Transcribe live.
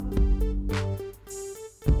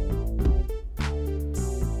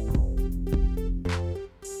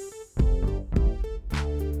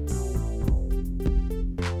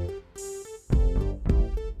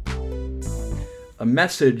a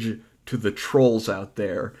message to the trolls out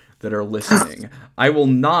there that are listening. I will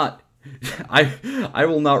not I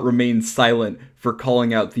will not remain silent for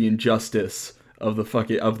calling out the injustice of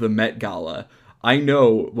the Met Gala. I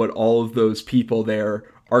know what all of those people there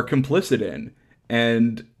are complicit in.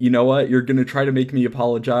 And you know what? You're going to try to make me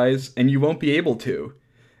apologize, and you won't be able to.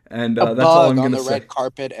 And a that's all I'm bug going on to the say. red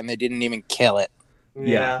carpet, and they didn't even kill it.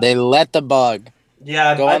 Yeah. They let the bug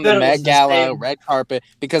go on the Met Gala red carpet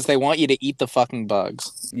because they want you to eat the fucking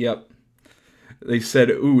bugs. Yep. They said,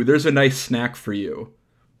 "Ooh, there's a nice snack for you."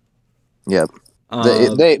 Yep.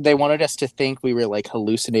 They wanted us to think we were like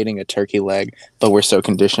hallucinating a turkey leg, but we're so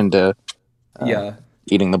conditioned to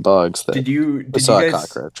eating the bugs that did you saw guys, a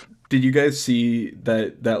cockroach. Did you guys see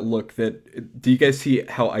that look? Do you guys see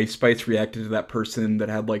how Ice Spice reacted to that person that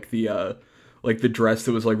had like the dress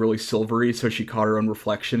that was like really silvery, so she caught her own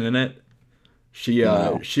reflection in it? She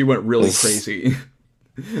went really crazy.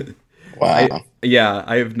 Wow.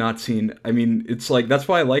 I have not seen. I mean, it's like that's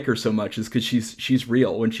why I like her so much, is because she's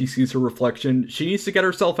real. When she sees her reflection, she needs to get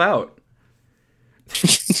herself out.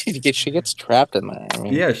 she gets trapped in there. I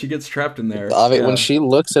mean, yeah, she gets trapped in there. When she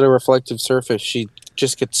looks at a reflective surface, she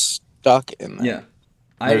just gets stuck in there.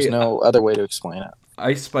 Yeah, there's no other way to explain it.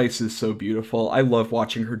 Ice Spice is so beautiful. I love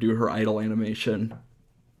watching her do her idol animation.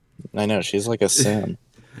 I know, she's like a sim.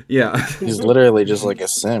 Yeah, she's literally just like a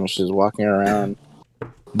sim. She's walking around.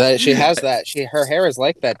 That she has that. Her hair is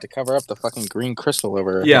like that to cover up the fucking green crystal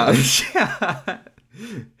over her. Yeah.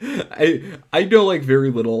 I know like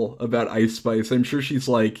very little about Ice Spice. I'm sure she's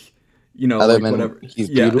like, other like than whatever. He's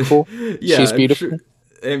beautiful. Yeah, she's beautiful.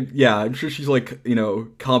 I'm sure she's like,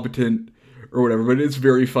 competent or whatever. But it's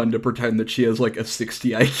very fun to pretend that she has like a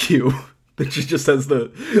 60 IQ. That she just has the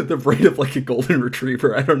brain of like a golden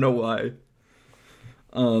retriever. I don't know why.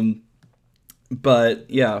 But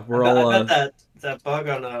yeah, I bet that bug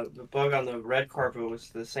on the red carpet was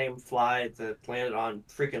the same fly that landed on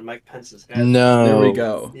freaking Mike Pence's head. No, there we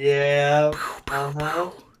go. Yeah,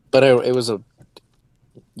 But it was a.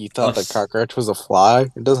 You thought the cockroach was a fly?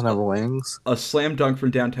 It doesn't have wings. A slam dunk from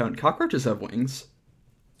downtown. Cockroaches have wings.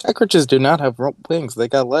 Cockroaches do not have wings. They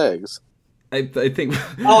got legs. I think.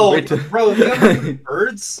 Oh, bro, you have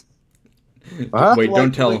birds? Huh? Wait,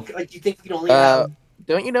 don't tell. Like you think you can only have.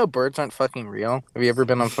 Don't you know birds aren't fucking real? Have you ever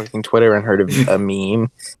been on fucking Twitter and heard of a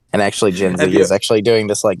meme? And actually Gen Z is actually doing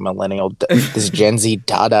this like this Gen Z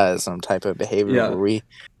Dadaism type of behavior where we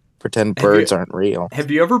pretend birds aren't real.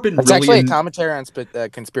 Have you ever been It's actually a commentary on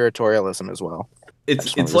conspiratorialism as well.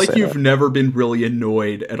 It's like you've never been really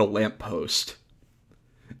annoyed at a lamppost.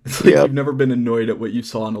 It's like you've never been annoyed at what you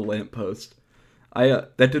saw on a lamppost. I don't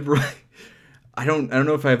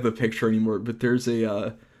know if I have the picture anymore, but there's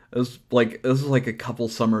a this was like a couple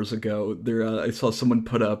summers ago. I saw someone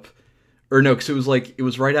put up, or no, because it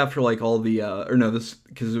was right after like all the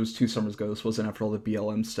because it was 2 summers ago. This wasn't after all the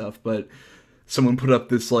BLM stuff, but someone put up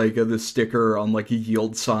this this sticker on like a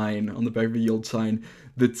yield sign on the back of a yield sign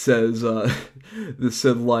that says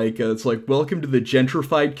it's like welcome to the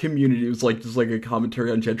gentrified community. It was like just like a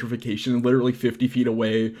commentary on gentrification, and literally 50 feet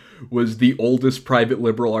away was the oldest private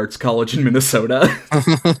liberal arts college in Minnesota.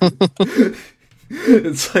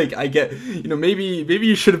 It's like, I get, maybe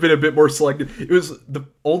you should have been a bit more selective. It was the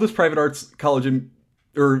oldest private arts college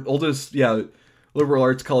liberal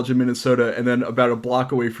arts college in Minnesota, and then about a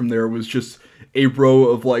block away from there was just a row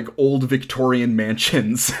of like old Victorian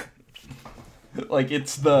mansions. Like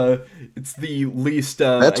it's the least.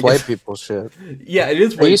 That's white people shit. Yeah, it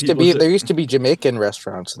is. There used to be Jamaican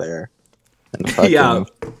restaurants there. Yeah.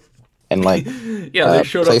 And like they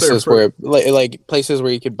showed places up there where places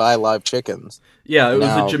where you could buy live chickens. Yeah, it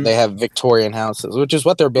was they have Victorian houses, which is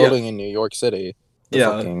what they're building in New York City.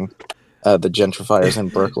 The gentrifiers in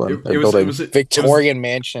Brooklyn. They're building Victorian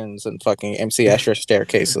mansions and fucking MC Escher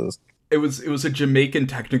staircases. It was a Jamaican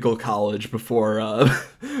technical college before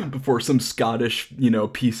some Scottish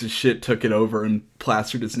piece of shit took it over and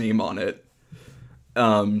plastered his name on it.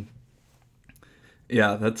 That's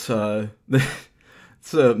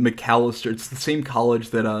it's McAllister. It's the same college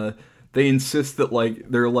that they insist that like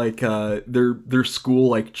their school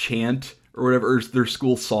like chant or whatever, or their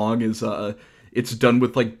school song is it's done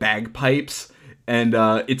with like bagpipes, and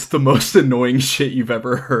it's the most annoying shit you've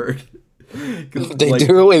ever heard. They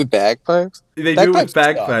do it with bagpipes? They do it with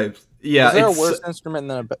bagpipes. Suck. Yeah, is there a worse instrument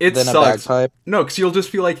than a bagpipe? No, because you'll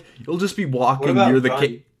just be walking near the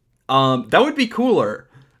cave. That would be cooler.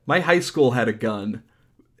 My high school had a gun.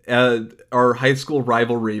 Our high school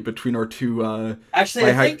rivalry between our two. Actually,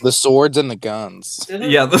 I think the swords and the guns.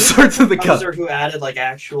 The swords and the guns. Who added like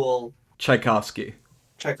actual Tchaikovsky.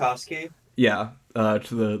 Tchaikovsky. Yeah, to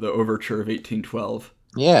the overture of 1812.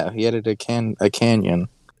 Yeah, he added a canyon.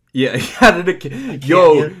 Yeah, he added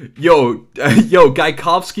yo,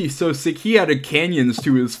 Gaikovsky's so sick. He added canyons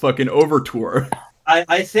to his fucking Overture.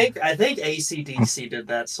 I think AC/DC did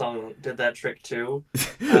that trick too.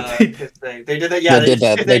 They did that. Yeah,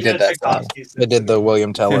 they did that song. They did the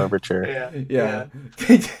William Tell Overture. Yeah.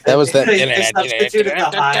 That was that. They substituted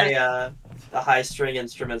the high string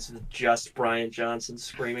instruments with just Brian Johnson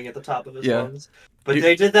screaming at the top of his lungs. But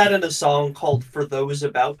they did that in a song called "For Those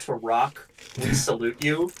About to Rock, We Salute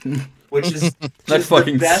You," which is that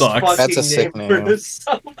fucking sucks. That's a sick name.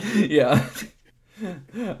 Yeah.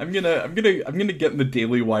 I'm gonna get in the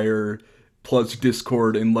Daily Wire plus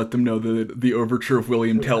Discord and let them know that the Overture of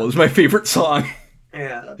William Tell is my favorite song.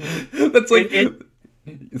 Yeah. That's like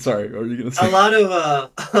sorry, what were you gonna say?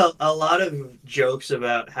 A lot of jokes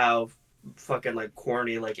about how fucking like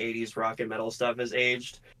corny like 80s rock and metal stuff has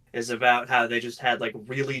aged is about how they just had like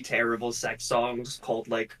really terrible sex songs called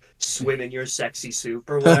like "Swim in Your Sexy Soup"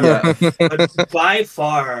 or whatever. But by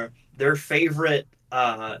far their favorite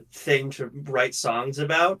thing to write songs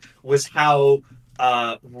about was how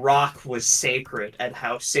rock was sacred and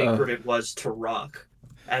how sacred it was to rock.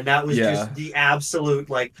 And that was just the absolute,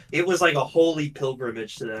 like, it was like a holy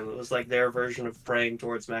pilgrimage to them. It was like their version of praying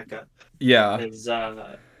towards Mecca. Yeah.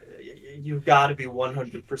 You've got to be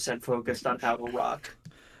 100% focused on how to rock.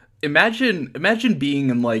 Imagine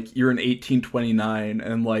being in like you're in 1829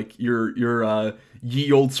 and like your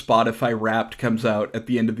Ye Old Spotify Wrapped comes out at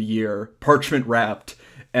the end of the year, Parchment Wrapped,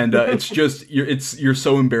 and it's just you're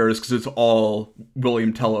so embarrassed because it's all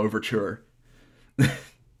William Tell Overture.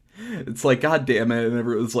 It's like, God damn it, and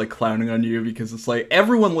everyone's like clowning on you because it's like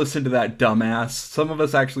everyone listened to that dumbass. Some of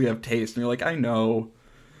us actually have taste, and you're like, I know,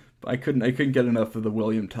 but I couldn't get enough of the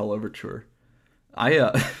William Tell Overture.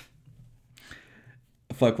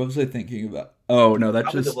 Fuck, what was I thinking about? Oh no,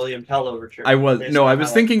 that's just the William Tell Overture. I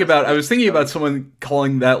was thinking about someone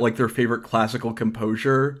calling that like their favorite classical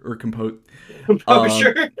composure or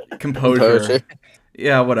composure.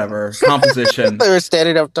 Yeah, whatever. Composition. They were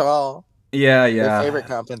standing up tall. Yeah. Their favorite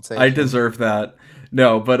compensation. I deserve that.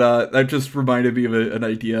 No, but that just reminded me of an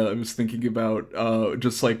idea I was thinking about.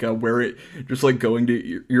 Just like going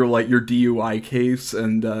to your DUI case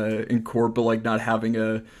and in court, but like not having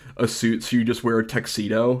a suit, so you just wear a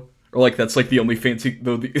tuxedo, or like that's like the only fancy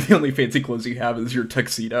clothes you have is your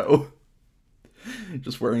tuxedo.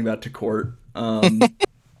 Just wearing that to court.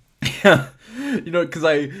 Yeah, because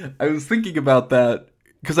I was thinking about that.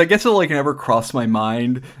 Because I guess it like never crossed my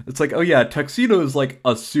mind. It's like, oh yeah, tuxedo is like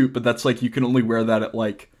a suit, but that's like you can only wear that at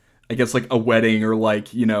like, I guess like a wedding or like,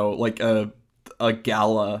 like a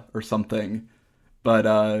gala or something.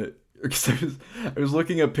 But because I was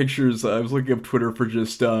looking up pictures, I was looking up Twitter for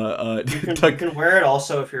just you can wear it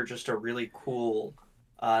also if you're just a really cool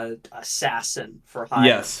assassin for hire.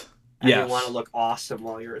 Yes. And you want to look awesome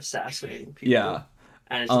while you're assassinating people. Yeah.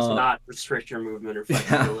 And it's just not restrict your movement or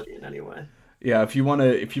flexibility in any way. Yeah, if you want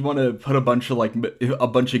to put a bunch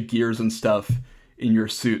of gears and stuff in your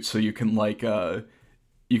suit, so you can like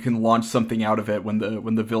you can launch something out of it when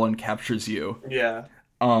the villain captures you. Yeah.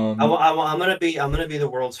 I'm gonna be the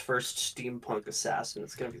world's first steampunk assassin.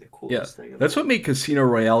 It's gonna be the coolest thing. That's what made Casino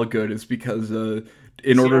Royale good, is because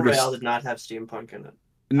Casino Royale did not have steampunk in it.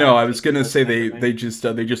 No, I was gonna say they just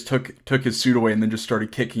took his suit away and then just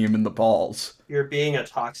started kicking him in the balls. You're being a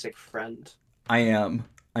toxic friend. I am.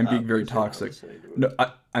 I'm being very toxic. No,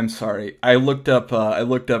 I'm sorry. I looked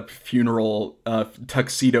up funeral,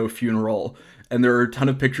 tuxedo funeral, and there are a ton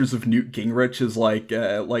of pictures of Newt Gingrich as like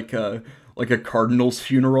a cardinal's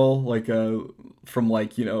funeral, from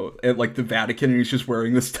like at like the Vatican, and he's just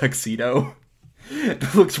wearing this tuxedo.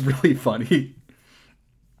 It looks really funny.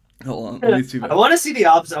 Hold on, let me see that. I want to see the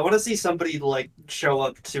opposite. I want to see somebody like show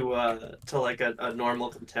up to like a normal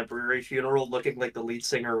contemporary funeral looking like the lead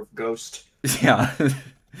singer of Ghost. Yeah.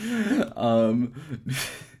 Newt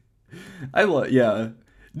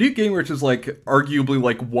Gingrich is like arguably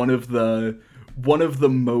like one of the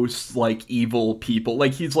most like evil people.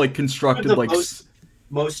 Like he's like constructed like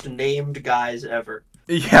most named guys ever.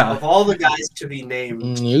 Yeah. Of all the guys to be named.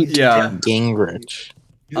 Gingrich.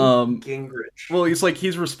 Gingrich. Well,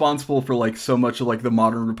 he's responsible for like so much of like the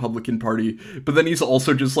modern Republican Party, but then he's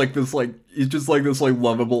also just like this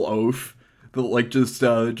lovable oaf that like just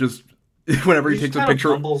whenever he takes a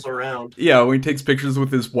picture, around. Yeah, when he takes pictures with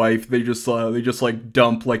his wife, they just like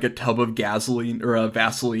dump like a tub of gasoline or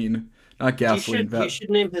Vaseline, not gasoline. He should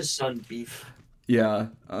name his son Beef. Yeah,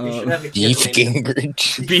 Beef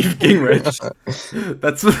Gingrich. Beef Gingrich.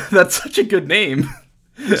 That's such a good name.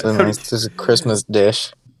 So nice. This is a Christmas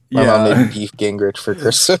dish. My mom made beef Gingrich for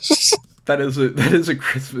Christmas. That is a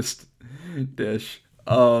Christmas dish.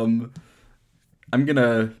 I'm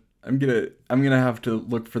gonna have to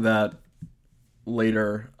look for that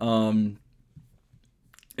later.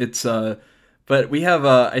 It's but we have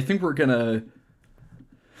I think we're gonna.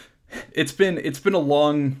 It's been a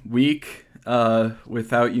long week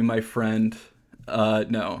without you, my friend.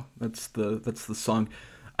 No, that's the song.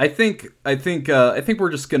 I think we're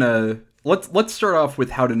just gonna let's start off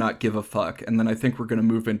with how to not give a fuck, and then I think we're gonna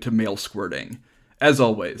move into male squirting. As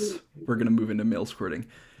always, we're gonna move into male squirting.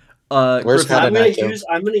 I'm gonna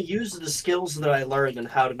use the skills that I learned in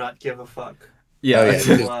how to not give a fuck. Yeah,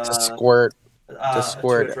 to squirt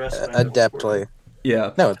adeptly.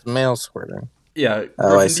 Yeah. No, it's male squirting. Yeah.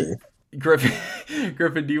 Oh, I see.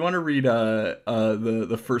 Griffin, do you want to read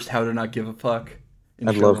the first how to not give a fuck?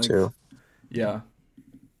 I'd love to. Yeah.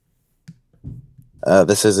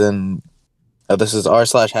 This is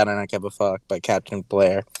r/how to not give a fuck by Captain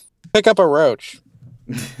Blair. Pick up a roach.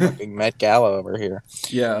 Fucking Met Gala over here.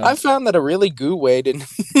 Yeah. I found that a really goo way to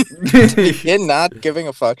begin not giving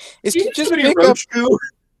a fuck is to just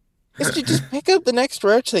pick up the next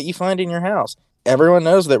roach that you find in your house. Everyone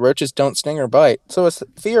knows that roaches don't sting or bite, so a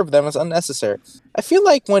fear of them is unnecessary. I feel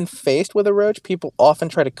like when faced with a roach, people often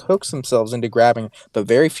try to coax themselves into grabbing, but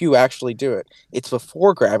very few actually do it. It's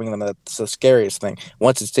before grabbing them that's the scariest thing.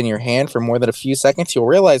 Once it's in your hand for more than a few seconds, you'll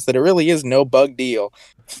realize that it really is no bug deal.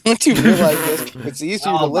 Once you realize this, it's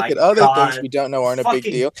easier to look at other things we don't know aren't a big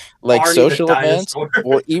deal, like Barney social events,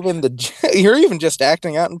 or even you're even just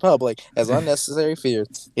acting out in public as unnecessary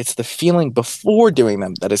fears. It's the feeling before doing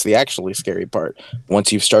them that is the actually scary part.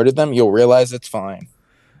 Once you've started them, you'll realize it's fine.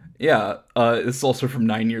 Yeah, this is also from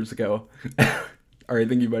 9 years ago. Or I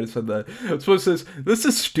think you might have said that. So it says, "This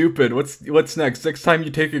is stupid. What's next? Next time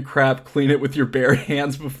you take a crap, clean it with your bare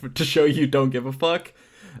hands to show you don't give a fuck."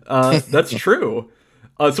 That's true.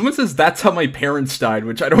 Someone says that's how my parents died,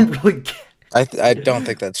 which I don't really get. I don't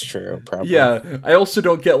think that's true, probably. Yeah, I also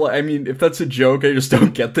don't get, I mean, if that's a joke, I just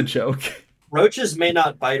don't get the joke. Roaches may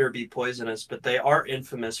not bite or be poisonous, but they are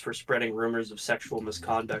infamous for spreading rumors of sexual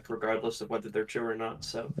misconduct, regardless of whether they're true or not.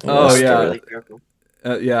 So, yeah. Really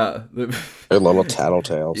yeah. They're little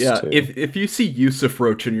tattletales, yeah, too. If you see Yusuf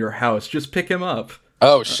Roach in your house, just pick him up.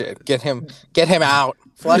 Oh, shit. Get him out.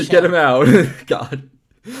 Flush Get him out. God.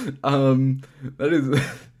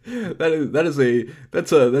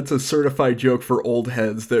 That's a certified joke for old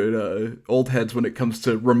heads. Old heads when it comes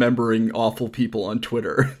to remembering awful people on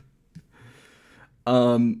Twitter.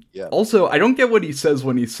 Yeah. Also, I don't get what he says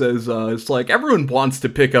when he says it's like everyone wants to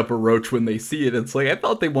pick up a roach when they see it. It's like I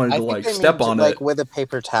thought they wanted to step on it with a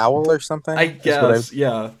paper towel or something. I guess,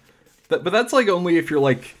 yeah. But that's like only if you're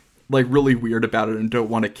like really weird about it and don't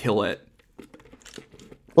want to kill it.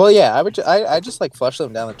 Well, yeah, I just like flush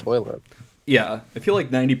them down the toilet. Yeah, I feel like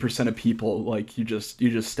 90% of people like you just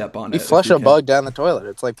step on it. You flush a bug down the toilet.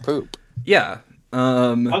 It's like poop. Yeah.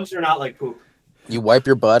 Bugs are not like poop. You wipe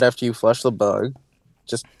your butt after you flush the bug,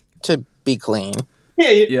 just to be clean.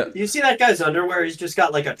 Yeah, you see that guy's underwear? He's just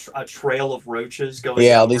got like a trail of roaches going.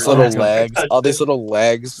 Yeah, all these little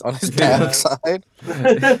legs on his backside.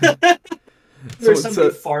 There's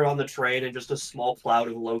somebody fart on the train and just a small cloud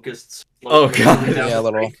of locusts. Oh god! Yeah, a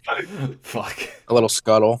little. Fuck. A little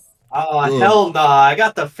scuttle. Oh hell nah! I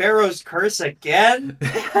got the Pharaoh's curse again.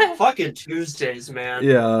 Fucking Tuesdays, man.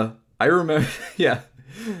 Yeah, I remember. Yeah,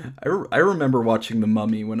 I remember watching The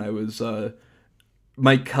Mummy when I was.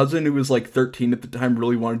 My cousin, who was like 13 at the time,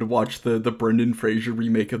 really wanted to watch the Brendan Fraser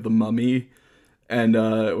remake of The Mummy, and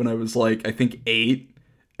when I was like I think 8.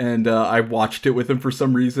 And I watched it with him for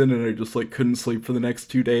some reason, and I just like couldn't sleep for the next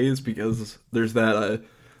 2 days because there's a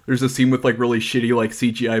scene with like really shitty like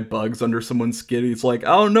CGI bugs under someone's skin. He's like,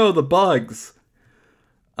 "Oh no, the bugs."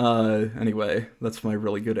 Anyway, that's my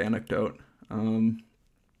really good anecdote.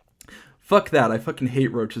 Fuck that. I fucking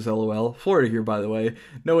hate roaches. LOL. Florida here, by the way.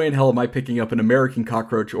 No way in hell am I picking up an American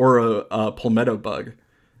cockroach or a palmetto bug.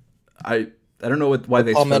 I don't know why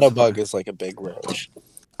they. Palmetto bug is like a big roach.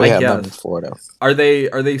 I guess. In Florida. Are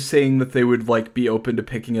they saying that they would like be open to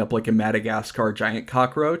picking up like a Madagascar giant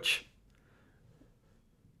cockroach?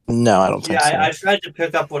 No, I don't think so. Yeah, I tried to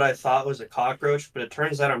pick up what I thought was a cockroach, but it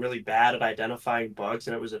turns out I'm really bad at identifying bugs,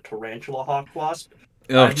 and it was a tarantula hawk wasp.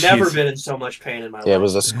 Oh, I've never been in so much pain in my life. Yeah, it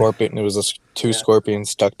was a scorpion. It was two scorpions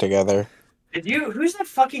stuck together. Who's that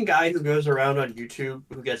fucking guy who goes around on YouTube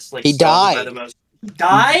who gets like he died? He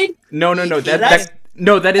died? No.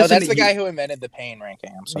 That isn't. That's the guy who invented the pain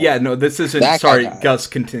ranking. I'm sorry. Yeah, no, this isn't. Sorry, Gus,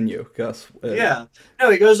 continue. Gus. Yeah. No,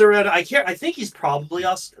 he goes around. I think he's probably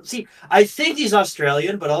I think he's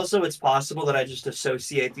Australian, but also it's possible that I just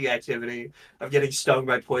associate the activity of getting stung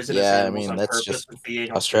by poisonous animals on that's purpose just with being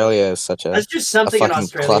Australia is such a that's just something an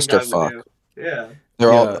Australian guy would do. Yeah.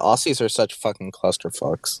 They're all Aussies are such fucking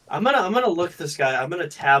clusterfucks. I'm gonna look this guy. I'm gonna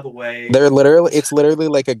tab away. It's literally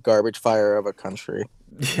like a garbage fire of a country.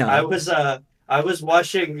 Yeah. I was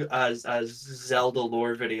watching a Zelda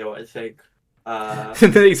lore video, I think. And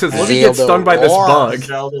then he says, "Let me get stung by this bug."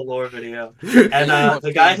 Zelda lore video, and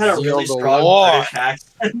the guy had a really strong British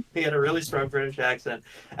accent. He had a really strong British accent,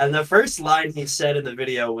 and the first line he said in the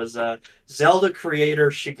video was, "Zelda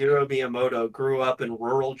creator Shigeru Miyamoto grew up in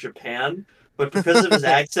rural Japan." But because of his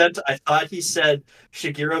accent, I thought he said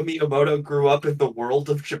Shigeru Miyamoto grew up in the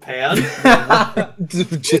world of Japan. I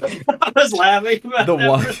was laughing about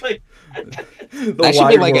that should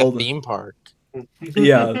be like a theme park.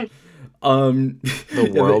 Yeah.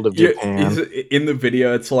 The world of Japan. In the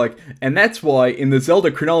video, it's like, and that's why in the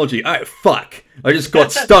Zelda chronology, I just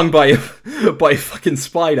got stung by a fucking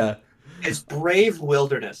spider. It's Brave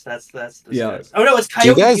Wilderness. That's the Sense. Oh no, it's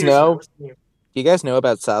Coyote. Do you guys know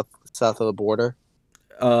about South of the border?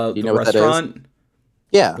 Do you know what restaurant?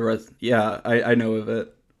 That is? Yeah. I know of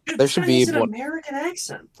it. Dude, there should be an American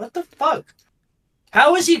accent. What the fuck?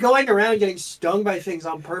 How is he going around getting stung by things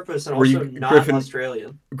on purpose and also not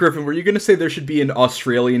Australian? Griffin, were you going to say there should be an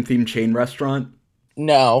Australian-themed chain restaurant?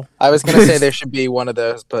 No, I was going to say there should be one of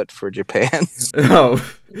those, but for Japan. Oh,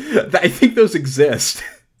 I think those exist.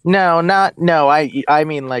 No, I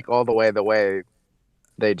mean like all the way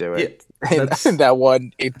they do it. Yeah, that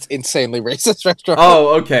one, it's insanely racist restaurant.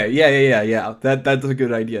 Oh, okay, yeah. That's a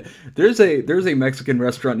good idea. There's a Mexican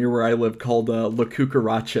restaurant near where I live called La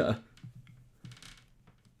Cucaracha.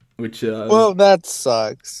 Which well, that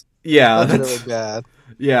sucks. Yeah, that's really bad.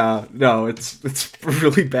 Yeah, no, it's a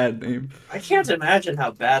really bad name. I can't imagine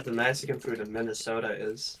how bad the Mexican food in Minnesota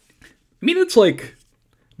is. I mean, it's like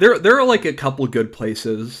there are like a couple good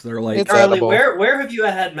places. They're like Charlie, where have you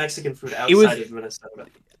had Mexican food outside of Minnesota?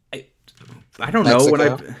 I don't know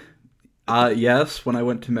when when I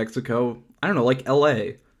went to Mexico. I don't know, like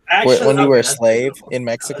L.A. Actually, when you were a slave in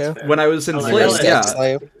Mexico? When I was enslaved, yeah.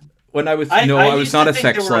 Slave? When I was I was not a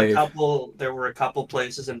sex slave. There were a couple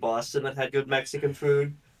places in Boston that had good Mexican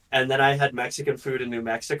food, and then I had Mexican food in New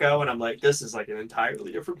Mexico, and I'm like, this is like an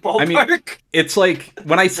entirely different ballpark. I mean, it's like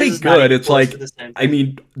when I say good, it's like I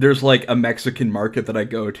mean, there's like a Mexican market that I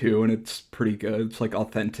go to, and it's pretty good. It's like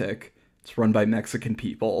authentic. It's run by Mexican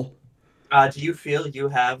people. Do you feel you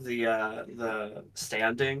have the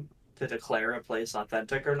standing to declare a place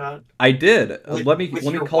authentic or not? I did. Let me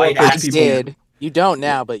call up those people. Did. You don't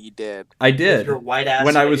now, but you did. I did. Your white ass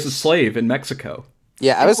when I was a slave in Mexico.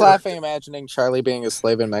 Yeah, I was laughing, imagining Charlie being a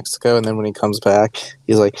slave in Mexico, and then when he comes back,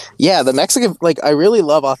 he's like, "Yeah, the Mexican, like, I really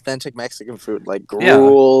love authentic Mexican food, like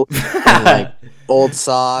gruel, and, like old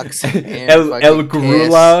socks, and El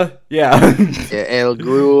Grula, yeah, El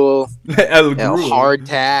Gruel, El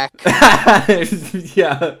Hardtack,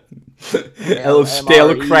 yeah, El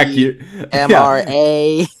Stale Cracky,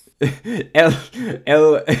 MRA." El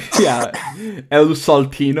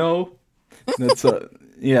Saltino. That's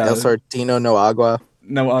El Saltino no agua.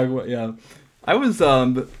 No agua, yeah. I was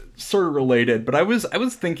sort of related, but I was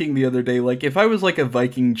thinking the other day, like, if I was like a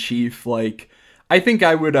Viking chief, like I think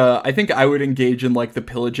I would engage in like the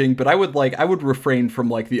pillaging, but I would refrain from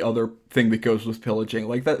like the other thing that goes with pillaging.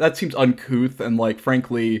 Like that seems uncouth and like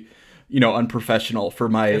frankly, unprofessional for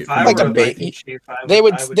my. Like a baby. They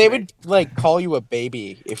would like call you a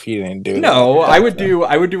baby if you didn't do. No, I would do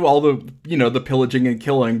all the the pillaging and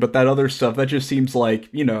killing, but that other stuff that just seems like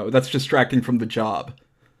that's distracting from the job.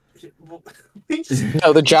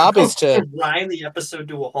 No, the job is to grind the episode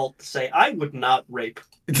to a halt to say I would not rape.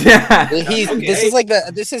 Yeah,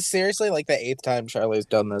 This is seriously like the 8th time Charlie's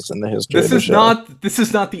done this in the history. This is not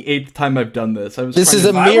the 8th time I've done this.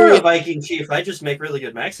 If I were a Viking chief, I just make really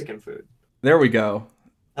good Mexican food. There we go.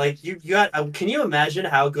 Like you got. Can you imagine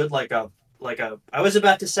how good like a I was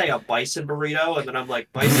about to say a bison burrito, and then I'm like,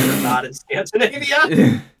 bison are not in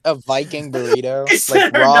Scandinavia. A Viking burrito,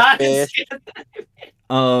 like raw fish.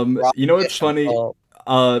 It's funny.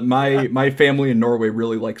 My family in Norway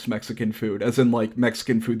really likes Mexican food, as in like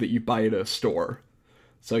Mexican food that you buy at a store.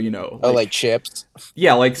 So like chips.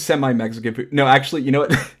 Yeah, like semi-Mexican food. No, actually, you know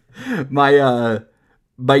what?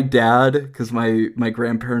 My dad, because my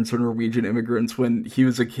grandparents were Norwegian immigrants. When he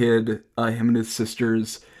was a kid, him and his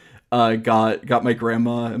sisters got my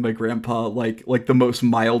grandma and my grandpa like the most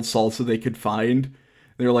mild salsa they could find.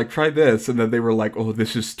 They were like, try this, and then they were like, oh,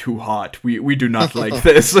 this is too hot. We do not like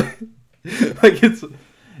this. Like it's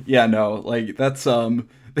like that's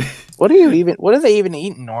What do they even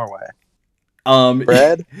eat in Norway?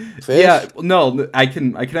 Bread? Fish? Yeah, no, I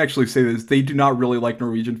can actually say this. They do not really like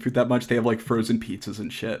Norwegian food that much. They have like frozen pizzas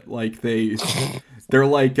and shit. Like they're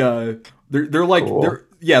like they're like cool.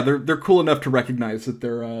 they're cool enough to recognize that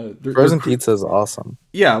they're frozen pizza is awesome.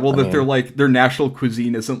 Yeah, well, they're like their national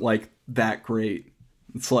cuisine isn't like that great.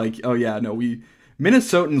 It's like, oh yeah, no,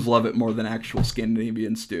 Minnesotans love it more than actual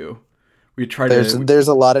Scandinavians do. We try there's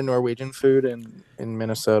a lot of Norwegian food in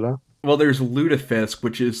Minnesota. Well, there's lutefisk,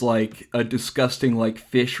 which is like a disgusting like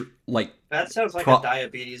fish like. That sounds like a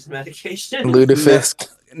diabetes medication. Lutefisk.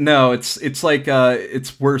 No, it's like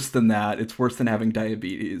it's worse than that. It's worse than having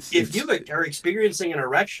diabetes. If you are experiencing an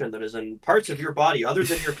erection that is in parts of your body other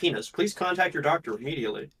than your penis, please contact your doctor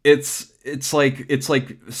immediately. It's like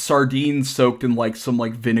sardines soaked in like some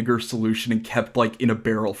like vinegar solution and kept like in a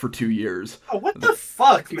barrel for 2 years. Oh, what the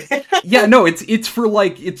fuck, man? Yeah, no, it's for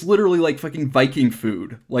like it's literally like fucking Viking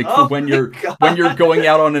food. Like for when you're going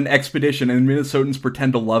out on an expedition, and Minnesotans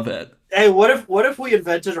pretend to love it. Hey, what if we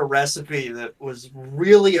invented a recipe that was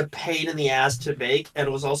really a pain in the ass to make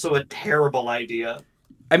and was also a terrible idea?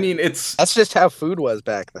 I mean, that's just how food was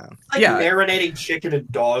back then. Like marinating chicken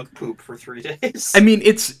and dog poop for 3 days. I mean,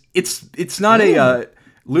 it's not a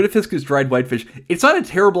lutefisk is dried whitefish. It's not a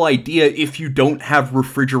terrible idea if you don't have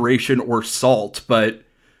refrigeration or salt, but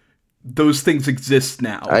those things exist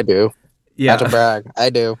now. I do. Yeah. Not to brag. I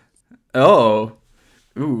do. Oh.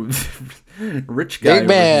 Ooh. Rich guy. Big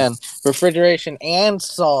man. Refrigeration and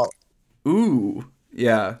salt. Ooh.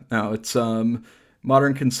 Yeah. No, it's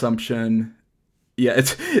modern consumption. Yeah, it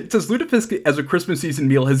says lutefisk as a Christmas season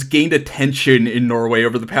meal has gained attention in Norway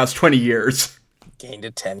over the past 20 years. Gained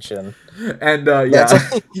attention. And yeah.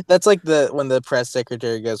 That's like when the press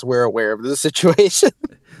secretary goes, "We're aware of the situation."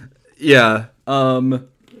 Yeah.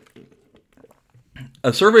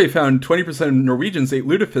 A survey found 20% of Norwegians ate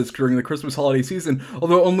lutefisk during the Christmas holiday season,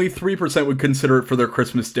 although only 3% would consider it for their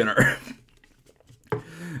Christmas dinner.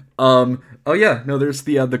 Oh yeah, no, there's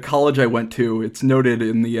the college I went to. It's noted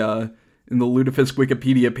in the lutefisk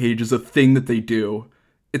Wikipedia page as a thing that they do.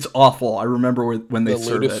 It's awful. I remember when they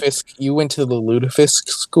served it. You went to the lutefisk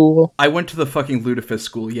school? I went to the fucking lutefisk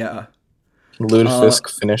school, yeah.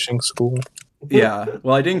 Lutefisk finishing school? Yeah.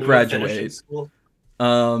 Well, I didn't graduate.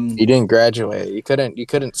 You didn't graduate. You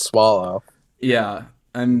couldn't swallow. Yeah.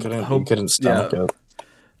 You couldn't stomach it.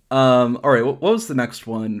 All right. What was the next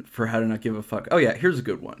one for how to not give a fuck? Oh yeah, here's a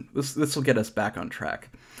good one. This will get us back on track.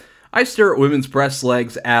 I stare at women's breasts,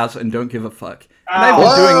 legs, ass, and don't give a fuck. And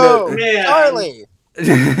I've been doing Charlie.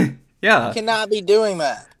 Yeah. You cannot be doing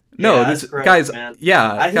that. No, yeah, this gross, guys. Man.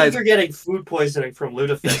 Yeah, I think you're getting food poisoning from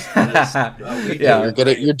lutefisk. Yeah,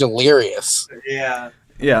 you're delirious. Yeah.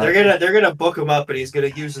 Yeah. They're gonna book him up, and he's gonna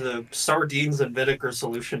use the sardines and vinegar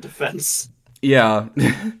solution defense. Yeah.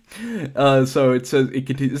 So it says it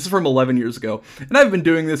continues. This is from 11 years ago, and I've been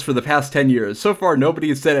doing this for the past 10 years. So far, nobody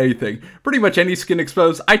has said anything. Pretty much any skin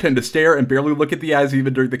exposed, I tend to stare and barely look at the eyes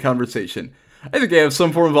even during the conversation. I think I have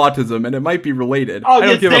some form of autism, and it might be related. Oh, I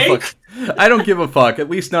don't give a fuck. I don't give a fuck. At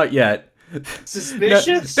least not yet.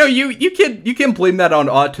 Suspicious? No, you can blame that on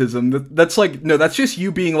autism. That's just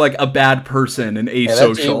you being like a bad person and asocial. Yeah,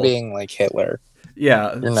 that's you being like Hitler.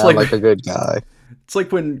 Yeah, you're not like a good guy. It's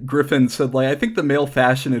like when Griffin said, like, I think the male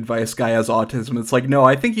fashion advice guy has autism. It's like, no,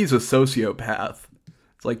 I think he's a sociopath.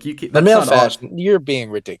 It's like you can't. The male fashion, you're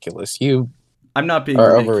being ridiculous. I'm not being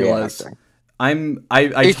ridiculous.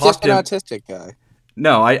 He's just an autistic guy.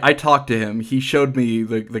 No, I talked to him. He showed me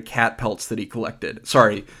the cat pelts that he collected.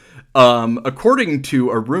 Sorry. According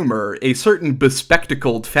to a rumor, a certain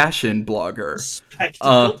bespectacled fashion blogger.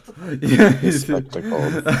 Spectacled?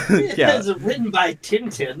 Bespectacled. Yeah. It's written by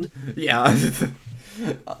Tintin. Yeah.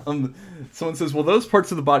 Someone says, well, those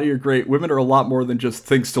parts of the body are great. Women are a lot more than just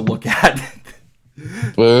things to look at.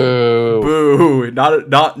 Boo. Boo. Not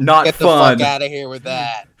Get fun. Get the fuck out of here with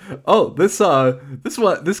that. Oh, this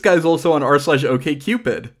guy's also on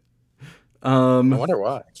r/OkCupid. I wonder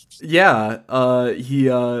why. Yeah,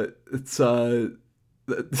 it's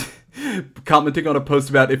commenting on a post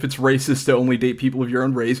about if it's racist to only date people of your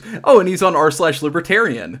own race. Oh, and he's on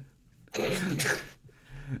r/libertarian.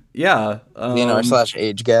 Yeah. In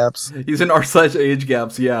r/age gaps. He's in r/age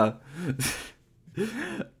gaps, yeah.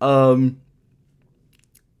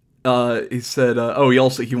 He said,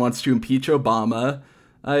 he wants to impeach Obama.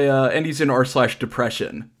 And he's in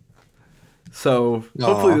r/depression. So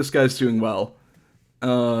hopefully this guy's doing well.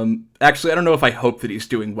 Actually, I don't know if I hope that he's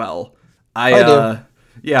doing well. I do.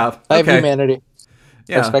 Yeah. Okay. I have humanity.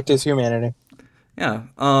 Yeah. Respect his humanity. Yeah.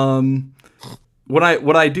 What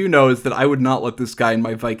I do know is that I would not let this guy in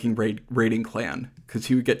my Viking raiding clan because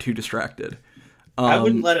he would get too distracted. I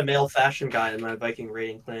wouldn't let a male fashion guy in my Viking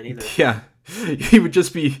raiding clan either. Yeah. He would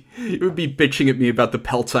be bitching at me about the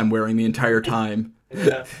pelts I'm wearing the entire time.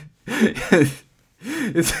 Yeah.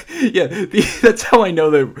 That's how I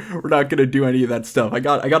know that we're not gonna do any of that stuff. I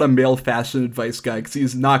got a male fashion advice guy because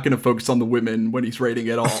he's not gonna focus on the women when he's writing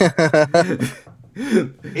at all.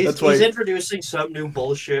 He's introducing some new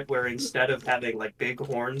bullshit where instead of having like big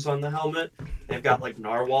horns on the helmet, they've got like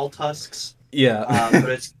narwhal tusks. Yeah. But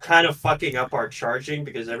it's kind of fucking up our charging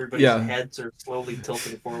because everybody's heads are slowly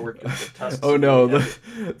tilting forward. The oh no,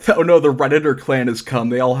 the Redditor clan has come.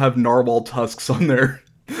 They all have narwhal tusks on their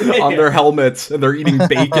their helmets, and they're eating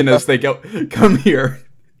bacon as they come here.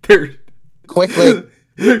 They're quickly,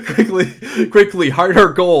 hide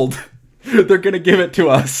our gold. They're gonna give it to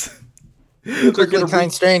us. Quickly,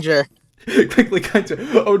 kind stranger. Quickly,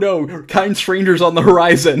 oh no, kind strangers on the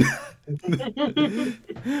horizon.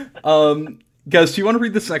 Guys, do you want to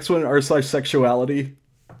read this next one, r/sexuality?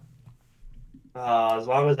 As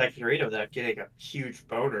long as I can read it without getting a huge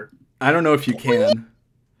boner. I don't know if you can.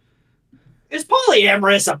 Is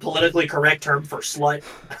polyamorous a politically correct term for slut?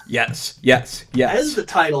 Yes. As the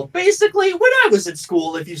title. Basically, when I was at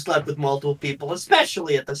school, if you slept with multiple people,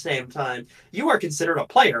 especially at the same time, you are considered a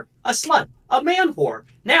player, a slut, a man whore.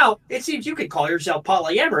 Now, it seems you can call yourself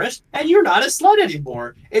polyamorous, and you're not a slut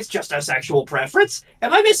anymore. It's just a sexual preference.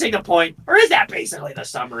 Am I missing the point, or is that basically the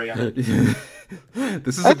summary of it?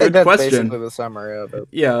 This is a good question. Basically the summary of it.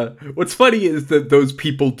 Yeah. What's funny is that those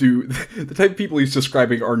people the type of people he's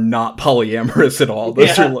describing are not polyamorous at all.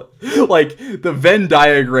 Those are like the Venn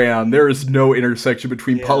diagram. There is no intersection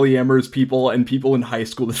between polyamorous people and people in high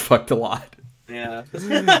school that fucked a lot. Yeah.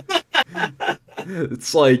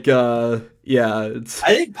 It's like, I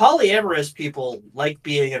think polyamorous people like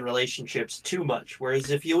being in relationships too much, whereas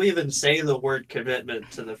if you even say the word commitment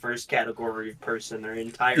to the first category of person, their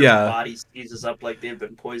entire body seizes up like they've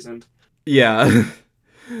been poisoned. Yeah.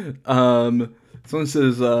 Someone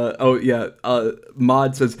says,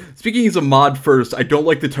 Mod says, speaking as a mod first, I don't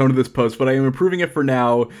like the tone of this post, but I am improving it for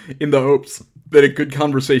now in the hopes that a good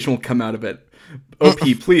conversation will come out of it. OP,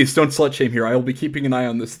 please don't slut shame here. I will be keeping an eye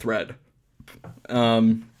on this thread.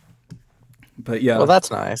 But yeah. Well,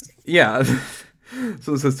 that's nice. Yeah.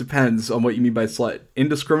 So it says depends on what you mean by slut.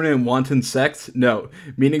 Indiscriminate and wanton sex? No.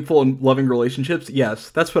 Meaningful and loving relationships?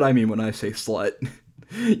 Yes. That's what I mean when I say slut.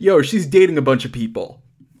 Yo, she's dating a bunch of people.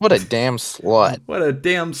 What a damn slut. What a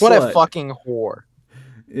damn slut. What a fucking whore.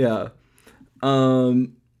 Yeah. All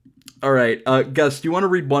right. Gus, do you want to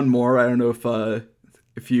read one more? I don't know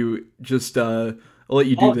if you just I'll let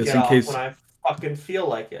you do this in case when I fucking feel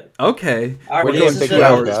like it. Okay. We're doing big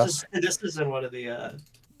hours. This is in one of the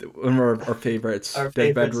one of our favorites.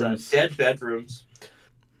 Dead bedrooms. Dead bedrooms.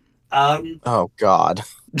 Oh God.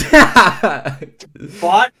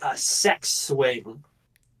 Bought a sex swing.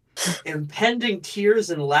 Impending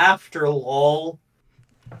tears and laughter, lol.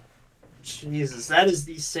 Jesus, that is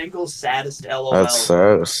the single saddest LOL. That's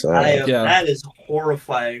so sad. That is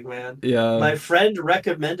horrifying, man. Yeah. My friend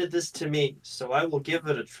recommended this to me, so I will give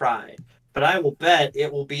it a try. But I will bet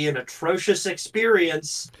it will be an atrocious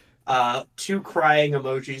experience. 2 crying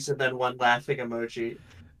emojis and then 1 laughing emoji.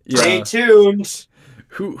 Yeah. Stay tuned.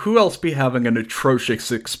 Who else be having an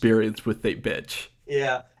atrocious experience with a bitch?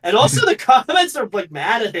 Yeah. And also the comments are like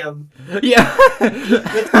mad at him. Yeah.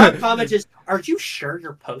 The top comment is, are you sure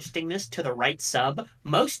you're posting this to the right sub?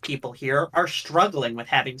 Most people here are struggling with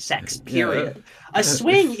having sex, period. Yeah. A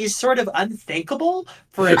swing is sort of unthinkable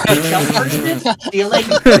for a BL person dealing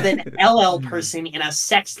with an LL person in a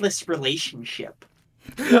sexless relationship.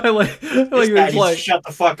 I like it's like shut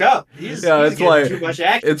the fuck up. He's like too much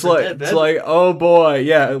action. It's like oh boy,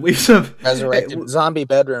 yeah. At least some resurrected zombie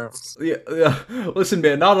bedrooms. Yeah. Listen,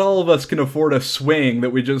 man, not all of us can afford a swing that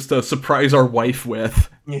we just surprise our wife with.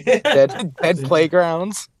 Dead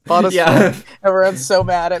playgrounds. Swing. Everyone's so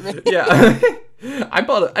mad at me. Yeah.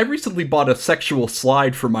 I recently bought a sexual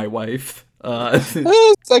slide for my wife.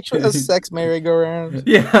 Sex merry-go-round.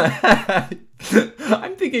 Yeah.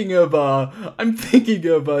 I'm thinking of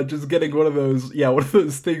just getting one of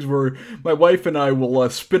those things where my wife and I will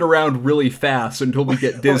spin around really fast until we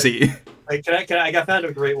get dizzy. Like, can I found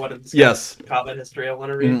a great one in this comment history I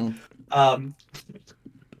want to read. I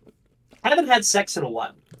haven't had sex in a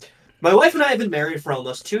while. My wife and I have been married for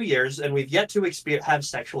almost 2 years, and we've yet to have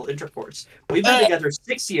sexual intercourse. We've been together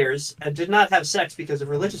 6 years and did not have sex because of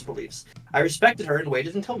religious beliefs. I respected her and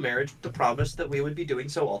waited until marriage with the promise that we would be doing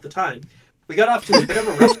so all the time. We got off to a bit of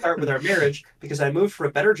a rough start with our marriage because I moved for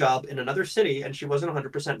a better job in another city and she wasn't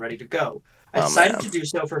 100% ready to go. I decided to do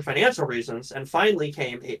so for financial reasons and finally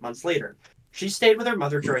came 8 months later. She stayed with her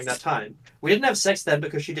mother during that time. We didn't have sex then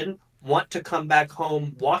because she didn't want to come back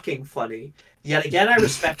home walking funny. Yet again, I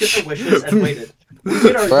respected her wishes and waited. We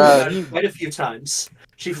did argue about it quite a few times.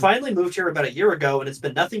 She finally moved here about a year ago, and it's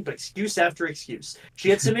been nothing but excuse after excuse.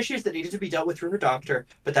 She had some issues that needed to be dealt with through her doctor,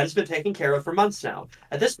 but that has been taken care of for months now.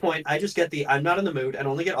 At this point, I just get the I'm not in the mood and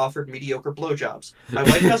only get offered mediocre blowjobs. My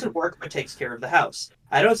wife doesn't work but takes care of the house.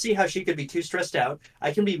 I don't see how she could be too stressed out.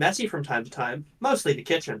 I can be messy from time to time, mostly the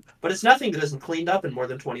kitchen, but it's nothing that isn't cleaned up in more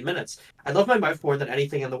than 20 minutes. I love my wife more than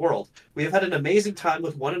anything in the world. We have had an amazing time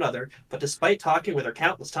with one another, but despite talking with her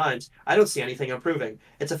countless times, I don't see anything improving.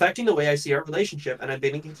 It's affecting the way I see our relationship, and I'm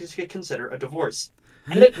beginning to consider a divorce.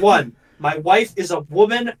 Edit 1. My wife is a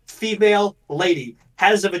woman, female, lady,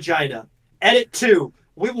 has a vagina. Edit 2.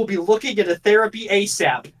 We will be looking into therapy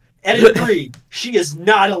ASAP. Edit 3. She is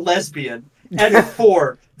not a lesbian. Edit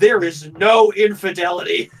 4. There is no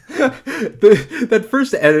infidelity. That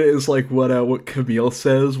first edit is like what Camille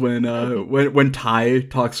says when Ty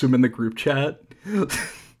talks to him in the group chat.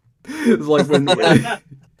 It's like when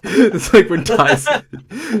it's like when Ty.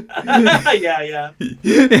 Yeah.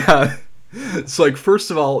 Yeah. It's like,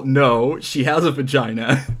 first of all, no, she has a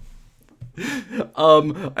vagina.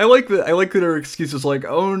 I like that her excuse is like,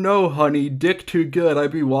 oh no, honey, dick too good,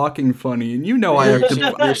 I'd be walking funny, and you know I have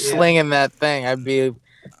to. You're slinging that thing. I'd be.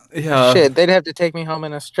 Yeah. Shit, they'd have to take me home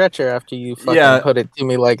in a stretcher after you fucking put it to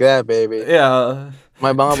me like that, baby. Yeah.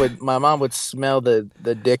 My mom would smell the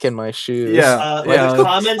dick in my shoes. Yeah. The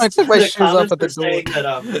comments, I took my shoes off at the door. Saying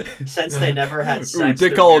that since they never had sex,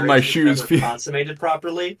 dick all in my shoes, consummated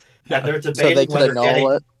properly, and they're debating whether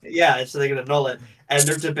getting so they can annul it, and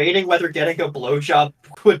they're debating whether getting a blowjob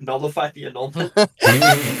would nullify the annulment.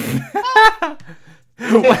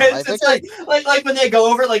 It's like when they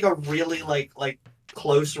go over like a really like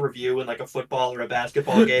close review in like a football or a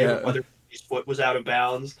basketball game, whether his foot was out of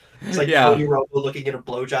bounds. It's like Tony Romo looking at a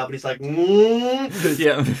blowjob, and he's like,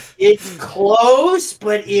 it's close,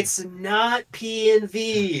 but it's not P and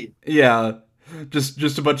V. Yeah.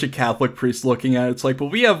 Just a bunch of Catholic priests looking at it. It's like, well,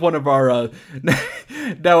 we have one of our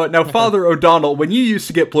now Father O'Donnell, when you used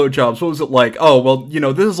to get blowjobs, what was it like? Oh, well, you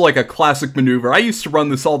know, this is like a classic maneuver. I used to run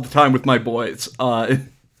this all the time with my boys. Yeah,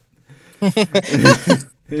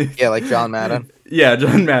 like John Madden. Yeah,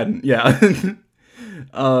 John Madden. Yeah.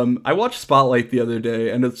 I watched Spotlight the other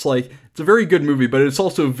day, and it's like, it's a very good movie, but it's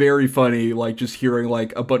also very funny, like, just hearing,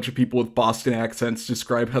 like, a bunch of people with Boston accents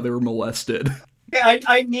describe how they were molested. Yeah,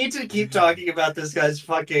 I need to keep talking about this guy's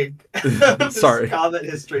fucking comment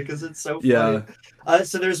history, because it's so funny. Yeah.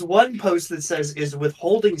 So there's one post that says, is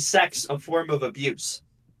withholding sex a form of abuse?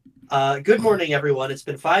 Good morning, everyone. It's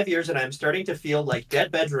been 5 years, and I'm starting to feel like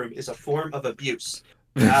dead bedroom is a form of abuse.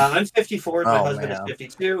 I'm 54 and my husband is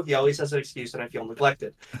 52. He always has an excuse and I feel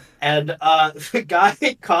neglected. And the guy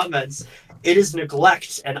comments, it is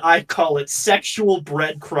neglect and I call it sexual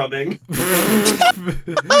breadcrumbing.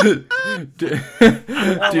 Dude.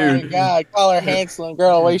 Oh my god, call her Hansel and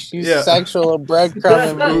girl, wait, she's sexual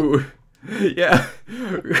breadcrumbing. Ooh. Yeah.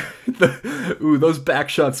 Those back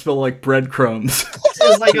shots feel like breadcrumbs.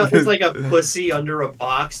 It's like a pussy under a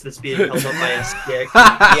box that's being held up by a stick.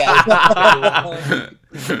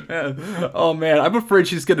 Oh man, I'm afraid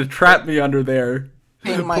she's gonna trap me under there.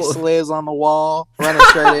 Paint my sliz on the wall, running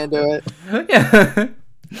straight into it.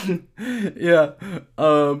 Yeah.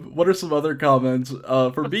 What are some other comments?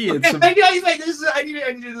 For me, it's I need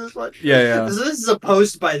to do this one. Yeah. This is a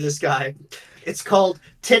post by this guy. It's called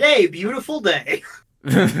Today Beautiful Day.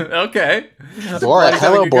 Okay. Borat.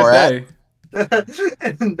 Hello, Borat.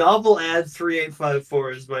 Novel ad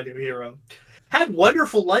 3854 is my new hero. Had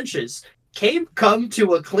wonderful lunches. Come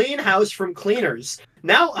to a clean house from cleaners.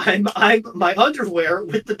 Now I'm my underwear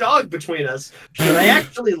with the dog between us. Should I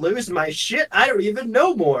actually lose my shit? I don't even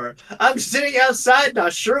know more. I'm sitting outside,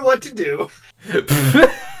 not sure what to do.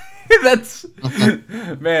 That's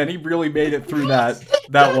man. He really made it through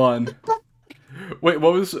that one. Wait,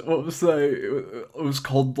 what was it was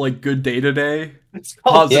called, like, Good Day Today? It's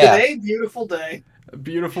called Today Beautiful Day.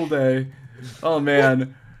 Beautiful Day. Oh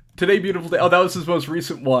man. Today Beautiful Day. Oh, that was his most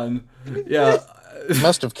recent one. Yeah. He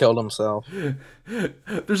must have killed himself.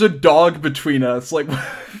 There's a dog between us. Like,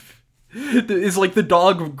 is like the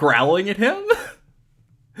dog growling at him?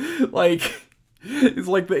 Like,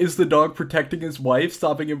 is the dog protecting his wife,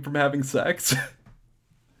 stopping him from having sex?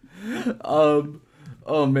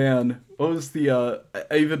 Oh man, what was the?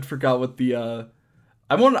 I even forgot what the.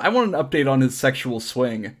 I want an update on his sexual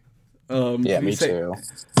swing. Me too.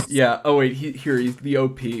 Yeah. Oh wait, he's the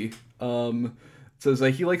OP. Says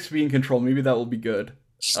he likes to be in control. Maybe that will be good.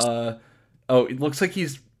 It looks like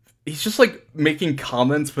he's just like making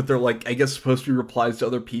comments, but they're like, I guess, supposed to be replies to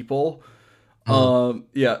other people.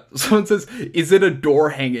 Yeah. Someone says, "Is it a door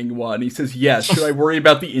hanging one?" He says, "Yes." Should I worry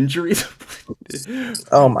about the injuries?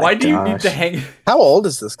 Oh my! Why do you need to hang? How old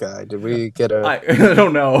is this guy? Did we get a? I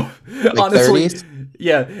don't know. Like honestly, 30s?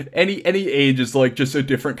 Yeah. Any age is like just a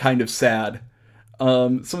different kind of sad.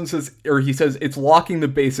 Someone says, or he says, "It's locking the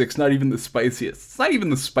basics, not even the spiciest." It's not even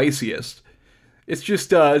the spiciest. It's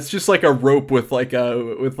just like a rope with like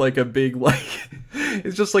a big like.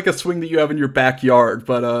 It's just like a swing that you have in your backyard,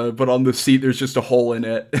 but on the seat there's just a hole in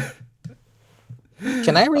it.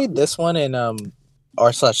 Can I read this one in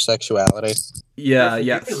r/sexuality? Yeah. Perfect.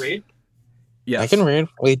 Yes. You can read. Yes. I can read.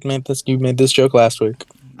 You made this joke last week.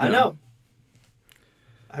 I know.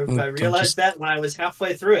 I realized that when I was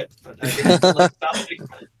halfway through it, but I didn't stop me.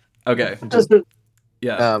 Okay.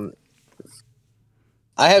 Yeah.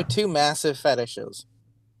 I have two massive fetishes.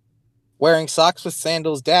 Wearing socks with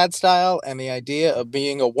sandals dad style, and the idea of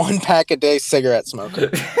being a 1-pack-a-day cigarette smoker.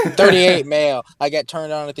 38 male. I get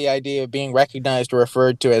turned on at the idea of being recognized or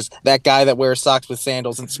referred to as that guy that wears socks with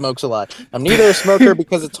sandals and smokes a lot. I'm neither a smoker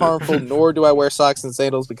because it's harmful, nor do I wear socks and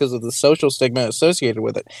sandals because of the social stigma associated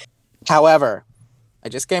with it. However, I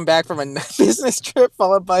just came back from a business trip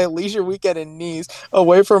followed by a leisure weekend in Nice,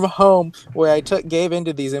 away from home, where I gave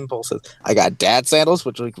into these impulses. I got dad sandals,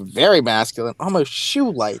 which look very masculine, almost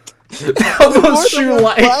shoe-like. Almost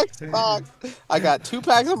shoe-like. I got 2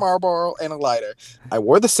 packs of Marlboro and a lighter. I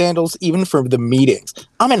wore the sandals even for the meetings.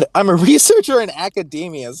 I'm a researcher in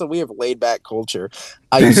academia, so we have laid-back culture.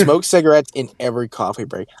 I smoke cigarettes in every coffee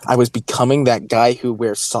break. I was becoming that guy who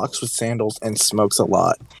wears socks with sandals and smokes a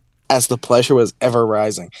lot. As the pleasure was ever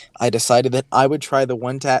rising, I decided that I would try the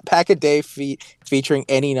 1-pack-a-day featuring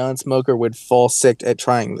any non-smoker would fall sick at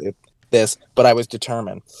trying this, but I was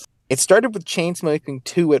determined. It started with chain smoking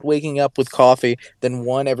 2 at waking up with coffee, then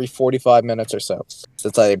 1 every 45 minutes or so.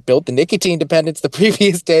 Since I built the nicotine dependence the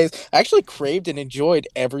previous days, I actually craved and enjoyed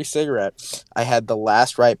every cigarette. I had the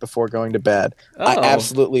last right before going to bed. Oh. I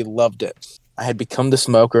absolutely loved it. I had become the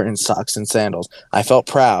smoker in socks and sandals. I felt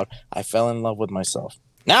proud. I fell in love with myself.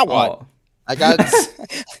 Now what? Oh.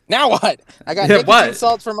 Now what? I got nicotine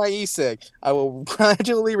salts for my e-cig. I will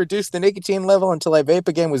gradually reduce the nicotine level until I vape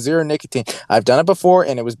again with 0 nicotine. I've done it before,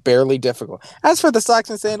 and it was barely difficult. As for the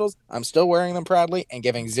socks and sandals, I'm still wearing them proudly and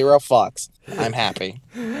giving 0 fucks. I'm happy.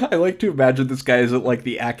 I like to imagine this guy is at like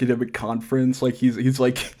the academic conference, like he's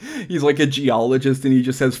like a geologist, and he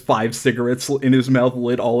just has 5 cigarettes in his mouth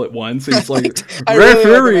lit all at once. And he's like, I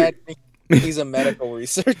really like he's a medical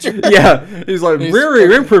researcher. Yeah, he's like,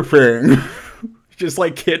 very preparing. Just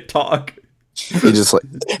like can't talk. He just like,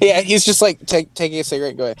 yeah, he's just like taking a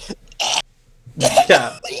cigarette and going,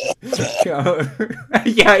 yeah.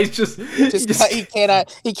 Yeah, he's just he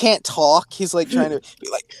can't talk. He's like trying to be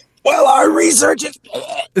like, well, our research is.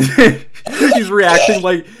 he's reacting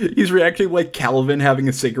like Calvin having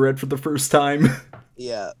a cigarette for the first time.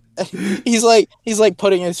 Yeah. He's like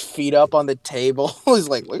putting his feet up on the table. He's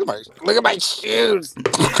like, look at my shoes.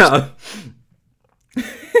 Yeah.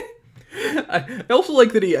 I also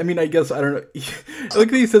like that I guess, I don't know. I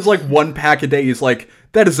like that he says like 1 pack a day. He's like,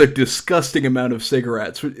 that is a disgusting amount of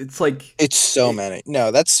cigarettes. It's like, it's so many.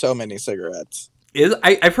 No, that's so many cigarettes.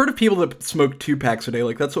 I've heard of people that smoke 2 packs a day.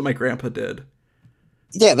 Like that's what my grandpa did.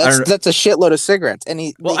 Yeah, that's a shitload of cigarettes, and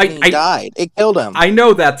he died. It killed him. I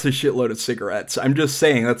know that's a shitload of cigarettes. I'm just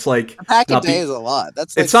saying that's like a pack a day is a lot.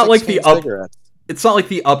 That's like it's not like the cigarettes. It's not like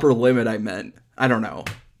the upper limit. I meant. I don't know.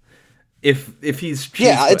 If he's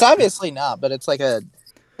it's obviously not, but it's like a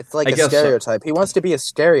stereotype. So. He wants to be a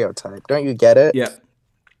stereotype. Don't you get it? Yeah.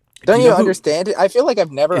 Don't you understand it? I feel like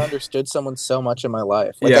I've never understood someone so much in my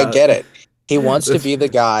life. Like I get it. He wants to be the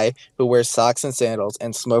guy who wears socks and sandals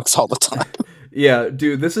and smokes all the time. Yeah,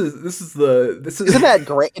 dude, this is Isn't that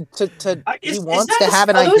great? He wants to have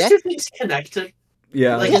an identity. Are those 2 things connected?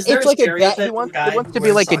 Yeah, like, it's like a dad. He wants to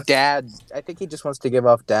be like a dad. I think he just wants to give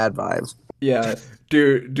off dad vibes. Yeah,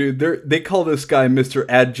 dude, they call this guy Mr.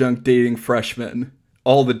 Adjunct Dating Freshman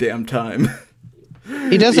all the damn time.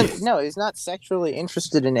 He doesn't. No, he's not sexually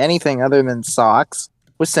interested in anything other than socks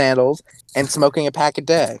with sandals and smoking a pack a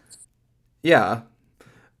day. Yeah.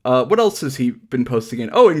 What else has he been posting in?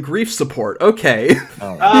 Oh, and grief support. Okay.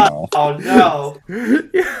 Oh no.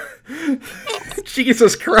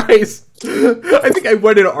 Jesus Christ. I think I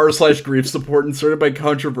went into r/grief support and started by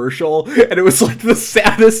controversial, and it was like the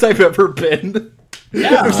saddest I've ever been.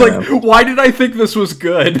 Yeah. I was like, why did I think this was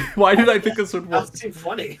good? Why did I think this would work? That's too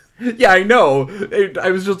funny. Yeah, I know. I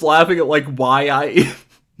was just laughing at like why I.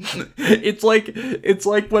 It's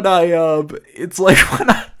like when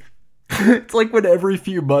I It's like when every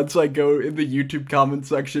few months I go in the YouTube comment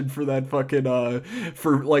section for that fucking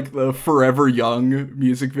for like the Forever Young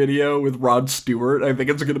music video with Rod Stewart. I think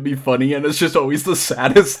it's gonna be funny, and it's just always the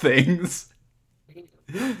saddest things.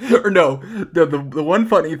 Or no, the one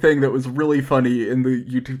funny thing that was really funny in the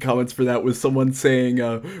YouTube comments for that was someone saying,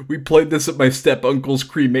 "We played this at my step uncle's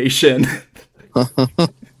cremation."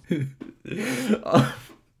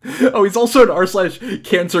 Oh, he's also an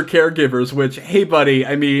r/cancer caregivers, which, hey buddy,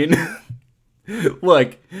 I mean,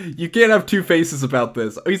 look, you can't have two faces about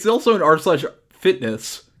this. He's also an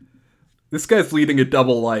r/fitness. This guy's leading a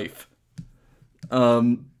double life.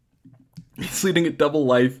 He's leading a double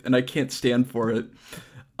life, and I can't stand for it.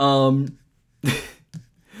 How long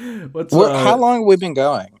have we been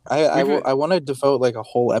going? I want to devote like a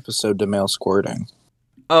whole episode to male squirting.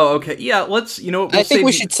 Oh, okay. Yeah, let's. You know, I think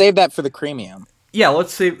we should save that for the creamium. Yeah,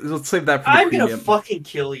 let's save that for the I'm premium. gonna fucking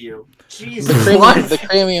kill you. Jesus. The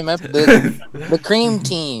premium, the cream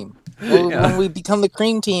team. When we become the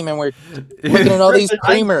cream team and we're looking at all these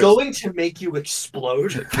creamers. I'm going to make you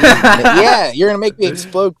explode. Yeah, you're gonna make me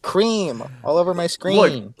explode cream all over my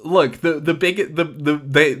screen. Look,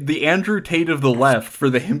 the Andrew Tate of the left for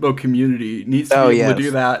the himbo community needs to be able to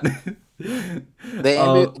do that.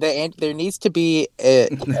 There needs to be a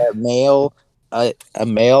male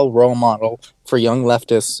role model for young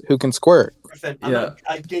leftists who can squirt. Griffin,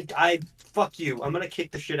 I fuck you. I'm gonna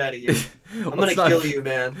kick the shit out of you. I'm gonna kill you,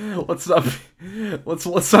 man. Let's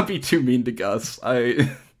not be too mean to Gus.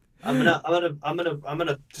 I'm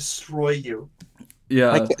gonna destroy you.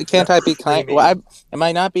 Yeah. Can't I be kind? Well, am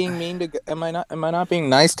I not being mean to? Am I not being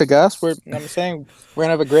nice to Gus? I'm saying we're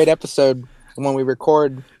gonna have a great episode when we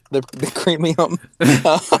record the creamium.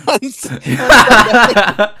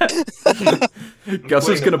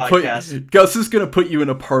 Gus is gonna put you in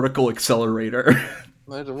a particle accelerator.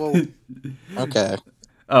 Well, okay.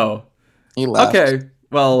 Oh, he left. Okay,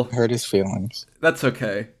 well, hurt his feelings. That's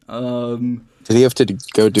okay. Did he have to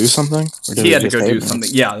go do something? He had to go do something.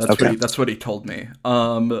 Yeah, that's what he told me.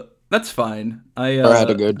 That's fine. I had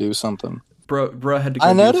to go do something. Bro had to go do something.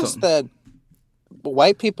 I noticed that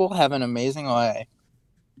white people have an amazing way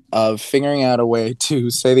of figuring out a way to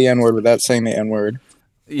say the N-word without saying the N-word.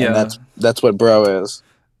 Yeah. And that's what bro is.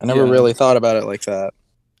 I never really thought about it like that.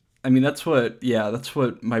 I mean, that's what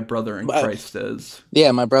my brother in Christ is.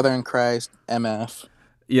 Yeah, my brother in Christ, MF.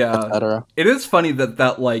 Yeah. Etc. It is funny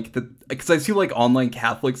because I see like online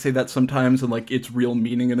Catholics say that sometimes, and like it's real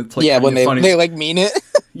meaning, and it's like when they like mean it.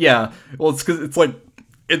 Yeah. Well, it's because it's like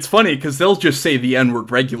it's funny because they'll just say the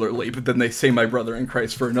N-word regularly, but then they say my brother in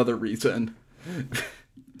Christ for another reason.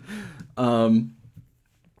 Did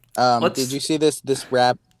you see this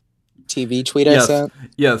rap TV tweet I sent?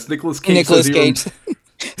 Yes, Nicolas Cage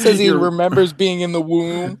says he remembers being in the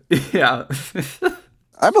womb. Yeah.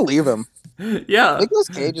 I believe him. Yeah. Nicolas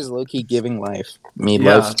Cage is low-key giving life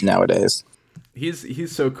nowadays.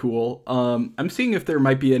 He's so cool. I'm seeing if there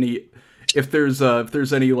might be any if there's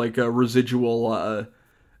any like residual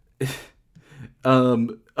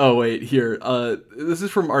oh wait, here. This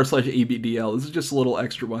is from r/ABDL. This is just a little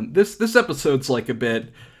extra one. This episode's like a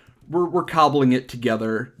bit we're cobbling it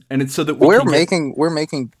together, and it's so that we're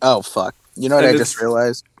making oh fuck. You know what I just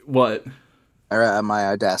realized? What? My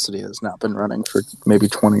Audacity has not been running for maybe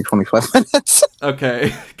 20-25 minutes.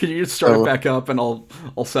 Okay. Can you just start it back up and I'll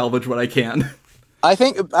salvage what I can? I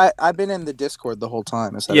think I've been in the Discord the whole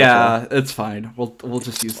time. Yeah, it's fine. We'll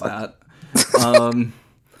just use that.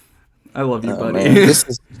 I love you, buddy. Man, this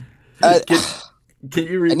is, can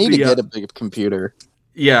you read I need to get a big computer.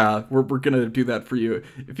 Yeah, we're gonna do that for you.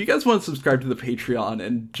 If you guys want to subscribe to the Patreon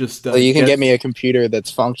and just so you can get me a computer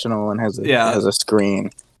that's functional and has a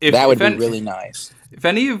screen. That would be really nice. If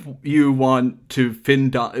any of you want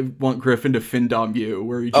Griffin to Findom you,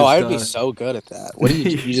 where you just, I would be so good at that. What do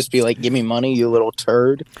you just be like, give me money, you little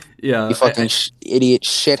turd? Yeah, you fucking idiot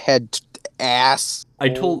shithead ass. I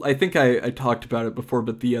think I talked about it before,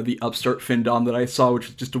 but the upstart Findom that I saw, which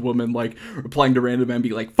was just a woman like replying to random men, be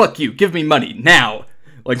like, "Fuck you, give me money now."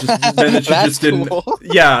 Like just then she just didn't. Cool.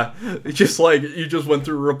 Yeah, it's just like you just went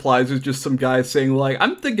through replies with just some guy saying like,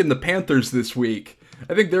 "I'm thinking the Panthers this week.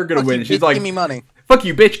 I think they're gonna win." You, She's bitch, like, "Give me money." Fuck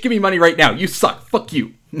you, bitch. Give me money right now. You suck. Fuck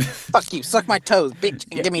you. Fuck you. Suck my toes, bitch.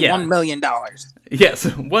 And give me $1 million. Yes,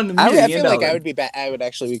 $1 million. I feel like I would be bad. I would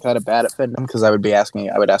actually be kind of bad at Findom because I would ask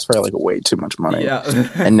for like way too much money. Yeah,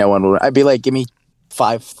 and no one would. I'd be like, give me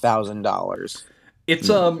 $5,000. It's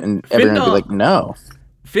and everyone would be like, no.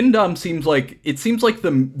 Findom seems like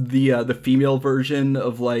the female version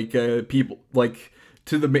of like people like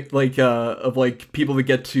to the like of like people that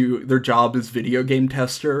get to their job as video game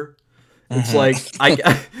tester. It's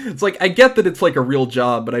like I get that it's like a real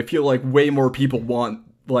job, but I feel like way more people want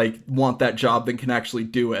that job than can actually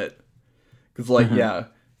do it. Because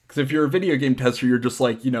because if you're a video game tester, you're just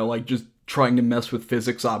like, just trying to mess with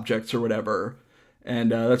physics objects or whatever,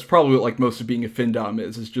 and that's probably what like most of being a findom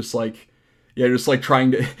is just like, just like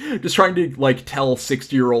trying to like tell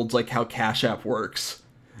 60-year-olds like how Cash App works.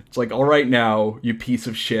 It's like, all right, now you piece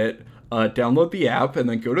of shit. Download the app and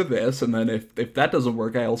then go to this, and then if that doesn't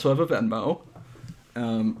work, I also have a Venmo.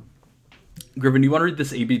 Griffin, you want to read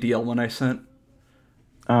this ABDL one I sent?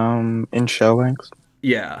 In show links?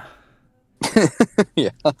 Yeah.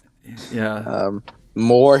 Yeah.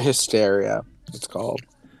 More Hysteria, it's called.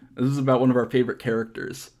 This is about one of our favorite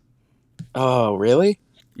characters. Oh, really?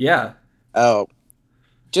 Yeah. Oh.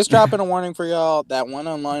 Just dropping a warning for y'all. That one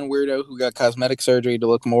online weirdo who got cosmetic surgery to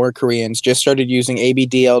look more Koreans just started using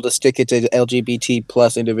ABDL to stick it to LGBT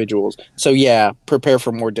plus individuals. So yeah, prepare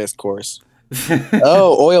for more discourse.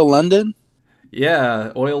 Oh, Oil London?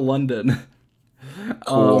 Yeah, Oil London.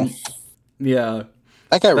 Cool. Yeah.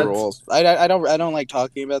 That guy rules. I don't like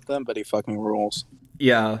talking about them, but he fucking rules.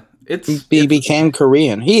 Yeah. He became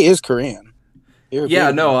Korean. He is Korean.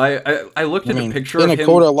 Yeah, no, I looked at a picture of him. In a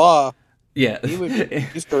court of law. Yeah.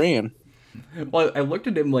 He's Korean. Well, I looked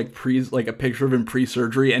at him like a picture of him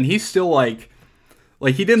pre-surgery, and he's still like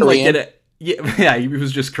he didn't Korean? like get it. Yeah, he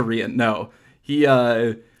was just Korean. No, he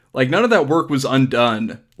like none of that work was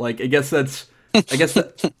undone. Like I guess that's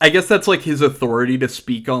like his authority to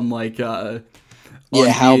speak on like how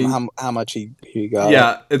much he got.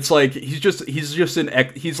 Yeah, it's like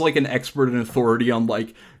he's like an expert and authority on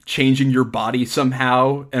like changing your body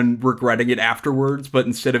somehow and regretting it afterwards, but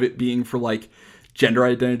instead of it being for like gender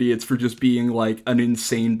identity, it's for just being like an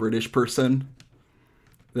insane British person.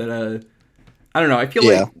 That I don't know. I feel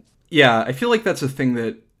I feel like that's a thing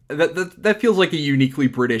that feels like a uniquely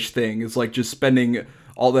British thing, is like just spending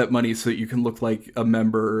all that money so that you can look like a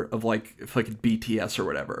member of like BTS or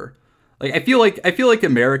whatever. Like I feel like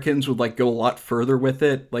Americans would like go a lot further with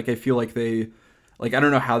it. Like I feel like they like I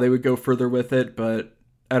don't know how they would go further with it, but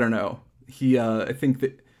I don't know. I think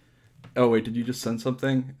that. Oh wait, did you just send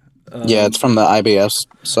something? Yeah, it's from the IBS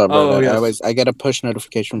subreddit. Oh, yes. I get a push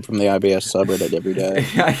notification from the IBS subreddit every day.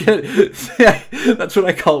 That's what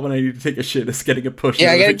I call it when I need to take a shit. Is getting a push.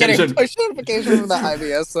 Yeah, notification. getting a push notification from the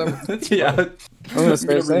IBS subreddit. Yeah,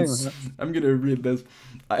 I'm gonna read this.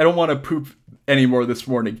 I don't want to poop anymore this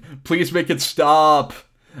morning. Please make it stop.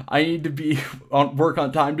 I need to work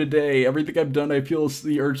on time today. Everything I've done, I feel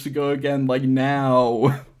the urge to go again, like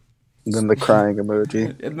now. And then the crying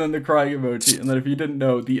emoji. And then if you didn't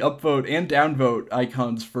know, the upvote and downvote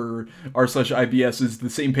icons for r/IBS is the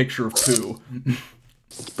same picture of poo.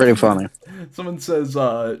 It's pretty funny. Someone says,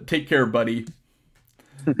 take care, buddy.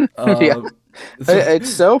 Yeah. It's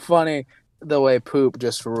so funny the way poop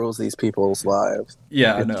just rules these people's lives.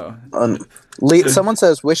 Yeah, I know. Someone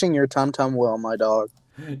says, wishing your tum-tum well, my dog.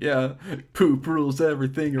 Yeah, poop rules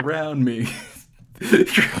everything around me.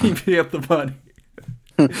 Creep me up the money.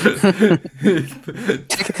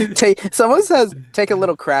 Someone says, take a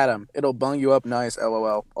little kratom. It'll bung you up nice,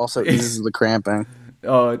 lol. Also eases the cramping.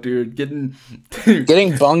 Oh, dude, getting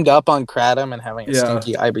bunged up on kratom and having a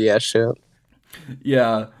stinky IBS shit.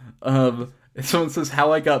 Yeah. Someone says,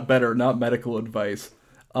 how I got better, not medical advice.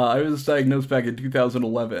 I was diagnosed back in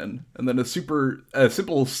 2011, and then a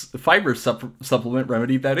simple fiber supplement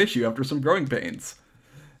remedied that issue after some growing pains.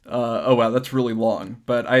 Oh wow, that's really long.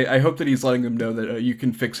 But I hope that he's letting them know that you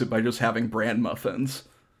can fix it by just having bran muffins.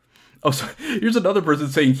 Oh, so here's another person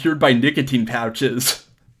saying cured by nicotine pouches.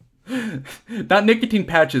 Not nicotine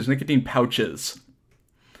patches, nicotine pouches.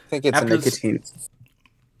 I think it's nicotine.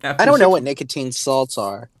 I don't know what nicotine salts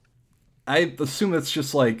are. I assume it's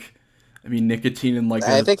just like, nicotine and like.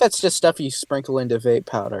 I think that's just stuff you sprinkle into vape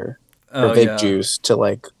powder or vape juice to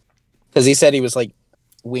like. Because he said he was like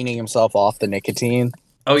weaning himself off the nicotine.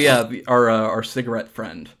 Oh yeah, our cigarette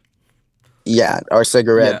friend. Yeah, our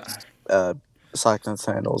cigarette socks and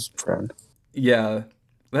sandals friend. Yeah,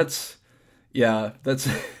 that's.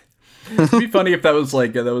 It'd be funny if that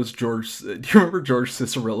was George. Do you remember George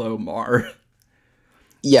Cicerillo Marr?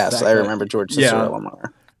 Yes, I remember George Cicerillo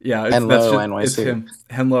Marr. Yeah, Henlo NYC. It's him.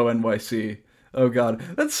 Henlo NYC. Oh god,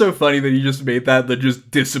 that's so funny that he just made that just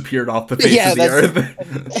disappeared off the face of the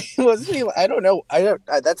earth. Was he? I don't know.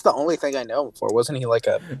 That's the only thing I know him for. Wasn't he like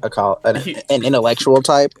an intellectual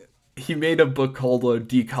type? He made a book called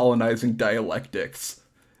Decolonizing Dialectics,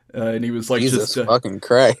 and he was like, Jesus fucking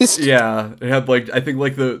Christ. Yeah, it had like, I think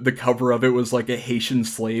like the cover of it was like a Haitian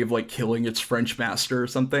slave like killing its French master or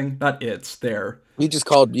something. Not its, there. You just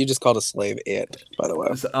called a slave it, by the way.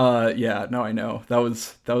 Yeah, no, I know. That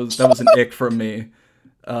was an ick from me.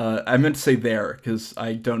 I meant to say there because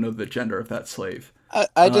I don't know the gender of that slave.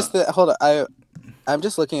 Hold on. I'm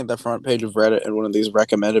just looking at the front page of Reddit, and one of these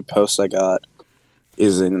recommended posts I got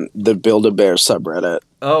is in the Build-A-Bear subreddit.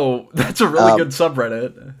 Oh, that's a really good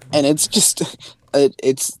subreddit. And it's just,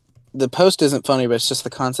 it's the post isn't funny, but it's just the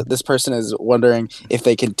concept. This person is wondering if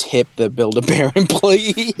they can tip the Build-A-Bear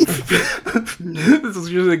employee. This is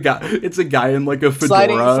usually a guy. It's a guy in like a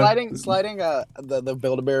fedora. Sliding the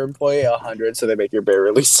Build-A-Bear employee 100, so they make your bear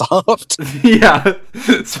really soft. Yeah,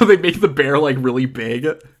 so they make the bear like really big.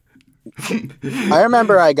 I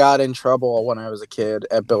remember I got in trouble when I was a kid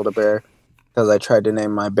at Build-A-Bear because I tried to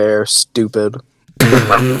name my bear Stupid.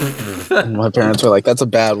 And my parents were like, "That's a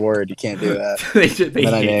bad word. You can't do that." They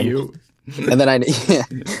hate you. And then I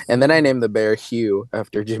named the bear Hugh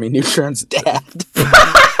after Jimmy Neutron's dad.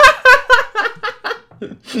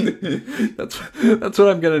 That's what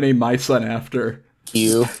I'm gonna name my son after.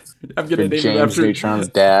 Hugh. I'm gonna name James him after Neutron's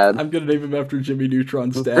dad. I'm gonna name him after Jimmy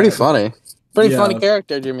Neutron's dad. Pretty funny. Funny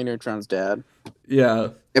character, Jimmy Neutron's dad. Yeah.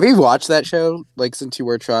 Have you watched that show like since you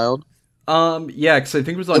were a child? Yeah, because I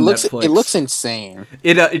think it was on Netflix. It looks insane.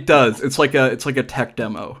 It does. It's like a tech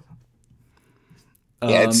demo.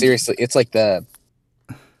 Yeah, it's like the,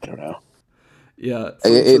 I don't know. Yeah,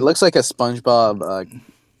 it looks like a SpongeBob, a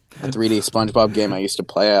 3D SpongeBob game I used to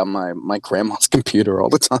play on my grandma's computer all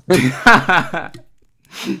the time.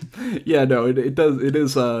 Yeah, no, it does. It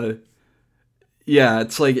is. Yeah,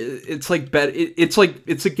 it's like it's a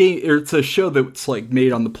game, or it's a show that's like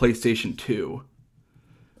made on the PlayStation 2.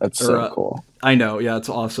 That's so cool. I know, yeah, it's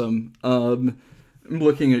awesome. I'm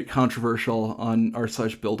looking at controversial on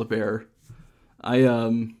r/Build-A-Bear. I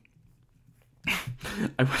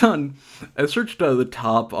searched the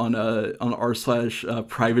top on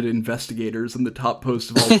r/private investigators, and the top post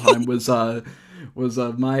of all time was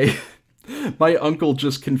my uncle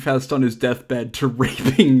just confessed on his deathbed to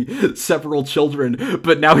raping several children,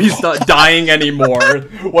 but now he's not dying anymore.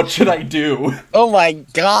 What should I do? Oh my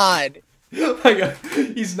god. Like,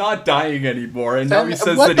 he's not dying anymore, and now he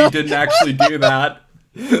says that he didn't actually do that.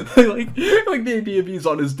 like maybe if he's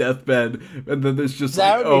on his deathbed, and then there's just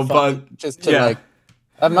like, but just to like,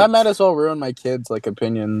 I might as well ruin my kid's like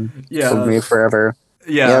opinion for me forever.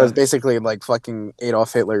 Yeah, it was basically like fucking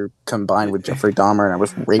Adolf Hitler combined with Jeffrey Dahmer, and I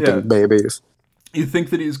was raping babies. You think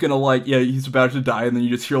that he's gonna he's about to die, and then you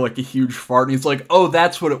just hear like a huge fart, and he's like, "Oh,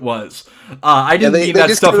 that's what it was. I didn't mean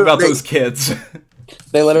that stuff about those kids."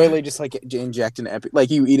 They literally just like inject an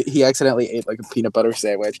he accidentally ate like a peanut butter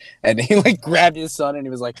sandwich, and he like grabbed his son, and he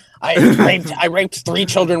was like, I raped 3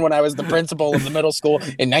 children when I was the principal of the middle school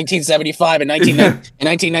in 1975 and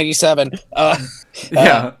 1997.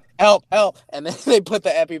 Help. And then they put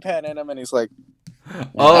the EpiPen in him, and he's like,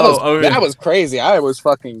 that was crazy. I was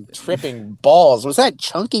fucking tripping balls. Was that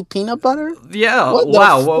chunky peanut butter? Yeah. What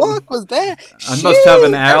the fuck was that? I must have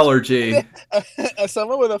an allergy.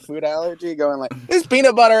 Someone with a food allergy going like, this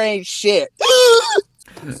peanut butter ain't shit.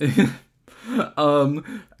 What's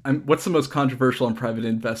the most controversial on Private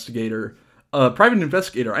Investigator? Private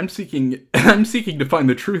Investigator, I'm seeking to find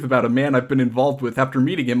the truth about a man I've been involved with after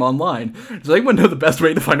meeting him online. Does anyone know the best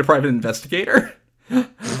way to find a private investigator?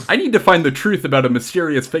 I need to find the truth about a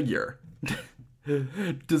mysterious figure.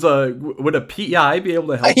 Would a PI be able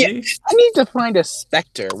to help me? I need to find a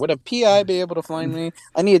specter. Would a PI be able to find me?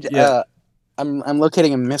 I need. I'm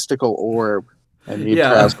locating a mystical orb. And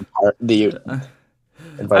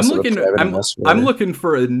I'm looking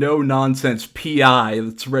for a no-nonsense PI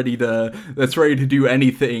that's ready to do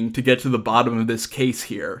anything to get to the bottom of this case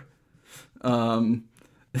here.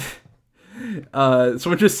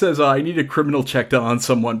 Someone just says, I need a criminal check done on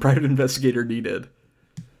someone. Private investigator needed.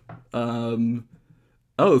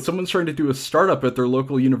 Someone's trying to do a startup at their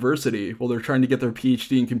local university while they're trying to get their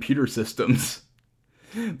PhD in computer systems.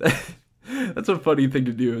 That's a funny thing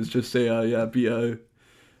to do, is just say,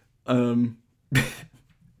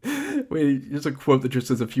 wait, here's a quote that just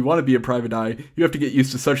says, if you want to be a private eye, you have to get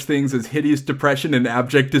used to such things as hideous depression and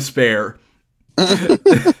abject despair.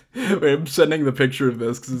 Wait, I'm sending the picture of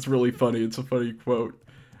this because it's really funny. It's a funny quote.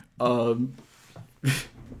 Because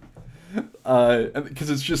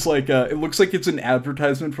it's just like it looks like it's an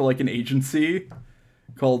advertisement for like an agency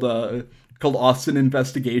called Austin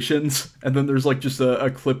Investigations, and then there's like just a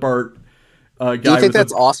clip art guy. Do you think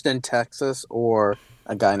that's Austin, Texas, or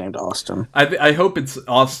a guy named Austin? I hope it's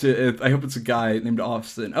Austin. I hope it's a guy named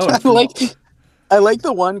Austin. Oh, I like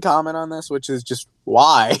the one comment on this, which is just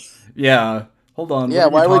Why? Yeah. Hold on. Yeah,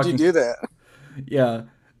 why would you do that? Yeah.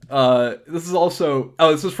 This is also...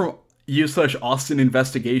 Oh, this is from u/Austin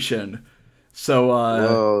Investigation. So,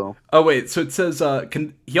 Whoa. Oh, wait. So it says,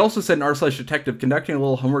 he also said in r/detective, conducting a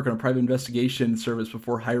little homework on a private investigation service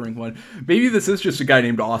before hiring one. Maybe this is just a guy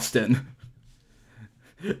named Austin.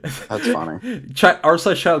 That's funny.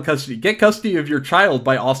 r/child custody. Get custody of your child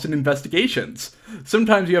by Austin Investigations.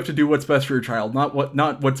 Sometimes you have to do what's best for your child, not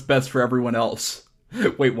what's best for everyone else.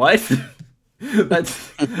 Wait, what?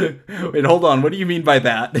 Wait, hold on. What do you mean by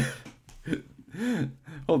that?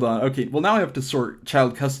 Hold on. Okay, well now I have to sort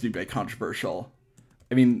child custody by controversial.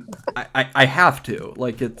 I mean, I have to.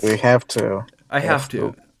 Like, it's... We have to. I have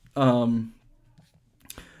to.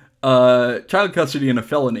 Child custody and a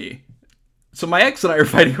felony. So my ex and I are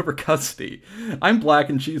fighting over custody. I'm black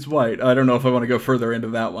and she's white. I don't know if I want to go further into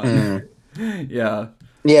that one. Yeah.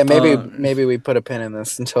 Yeah, maybe we put a pin in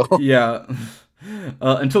this until... Yeah.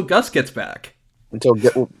 Until Gus gets back.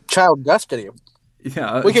 Child custody.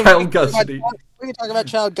 Yeah, child custody. We can talk about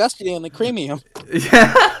child custody in the Creamium.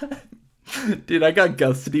 Yeah. Dude, I got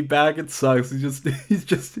custody back. It sucks. He's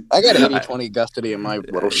just... I got 80-20 custody in my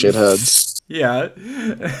little shitheads. Yeah.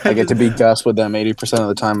 I get to be Gus with them 80% of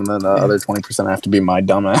the time, and then the other 20% have to be my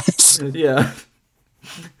dumbass. Yeah.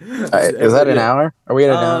 Is that an hour? Are we at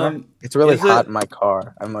an hour? It's really hot in my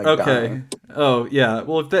car. I'm like, okay. Dying. Oh yeah.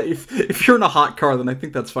 Well, if you're in a hot car, then I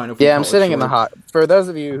think that's fine. Yeah, I'm sitting in the hot. For those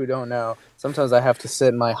of you who don't know, sometimes I have to sit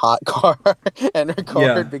in my hot car and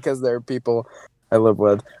record because there are people I live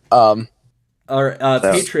with. Our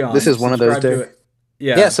Patreon. This is one of those days.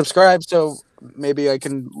 Yeah, subscribe so maybe I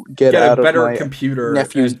can get out a better of my computer.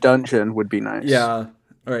 Nephew's dungeon would be nice. Yeah.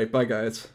 All right. Bye, guys.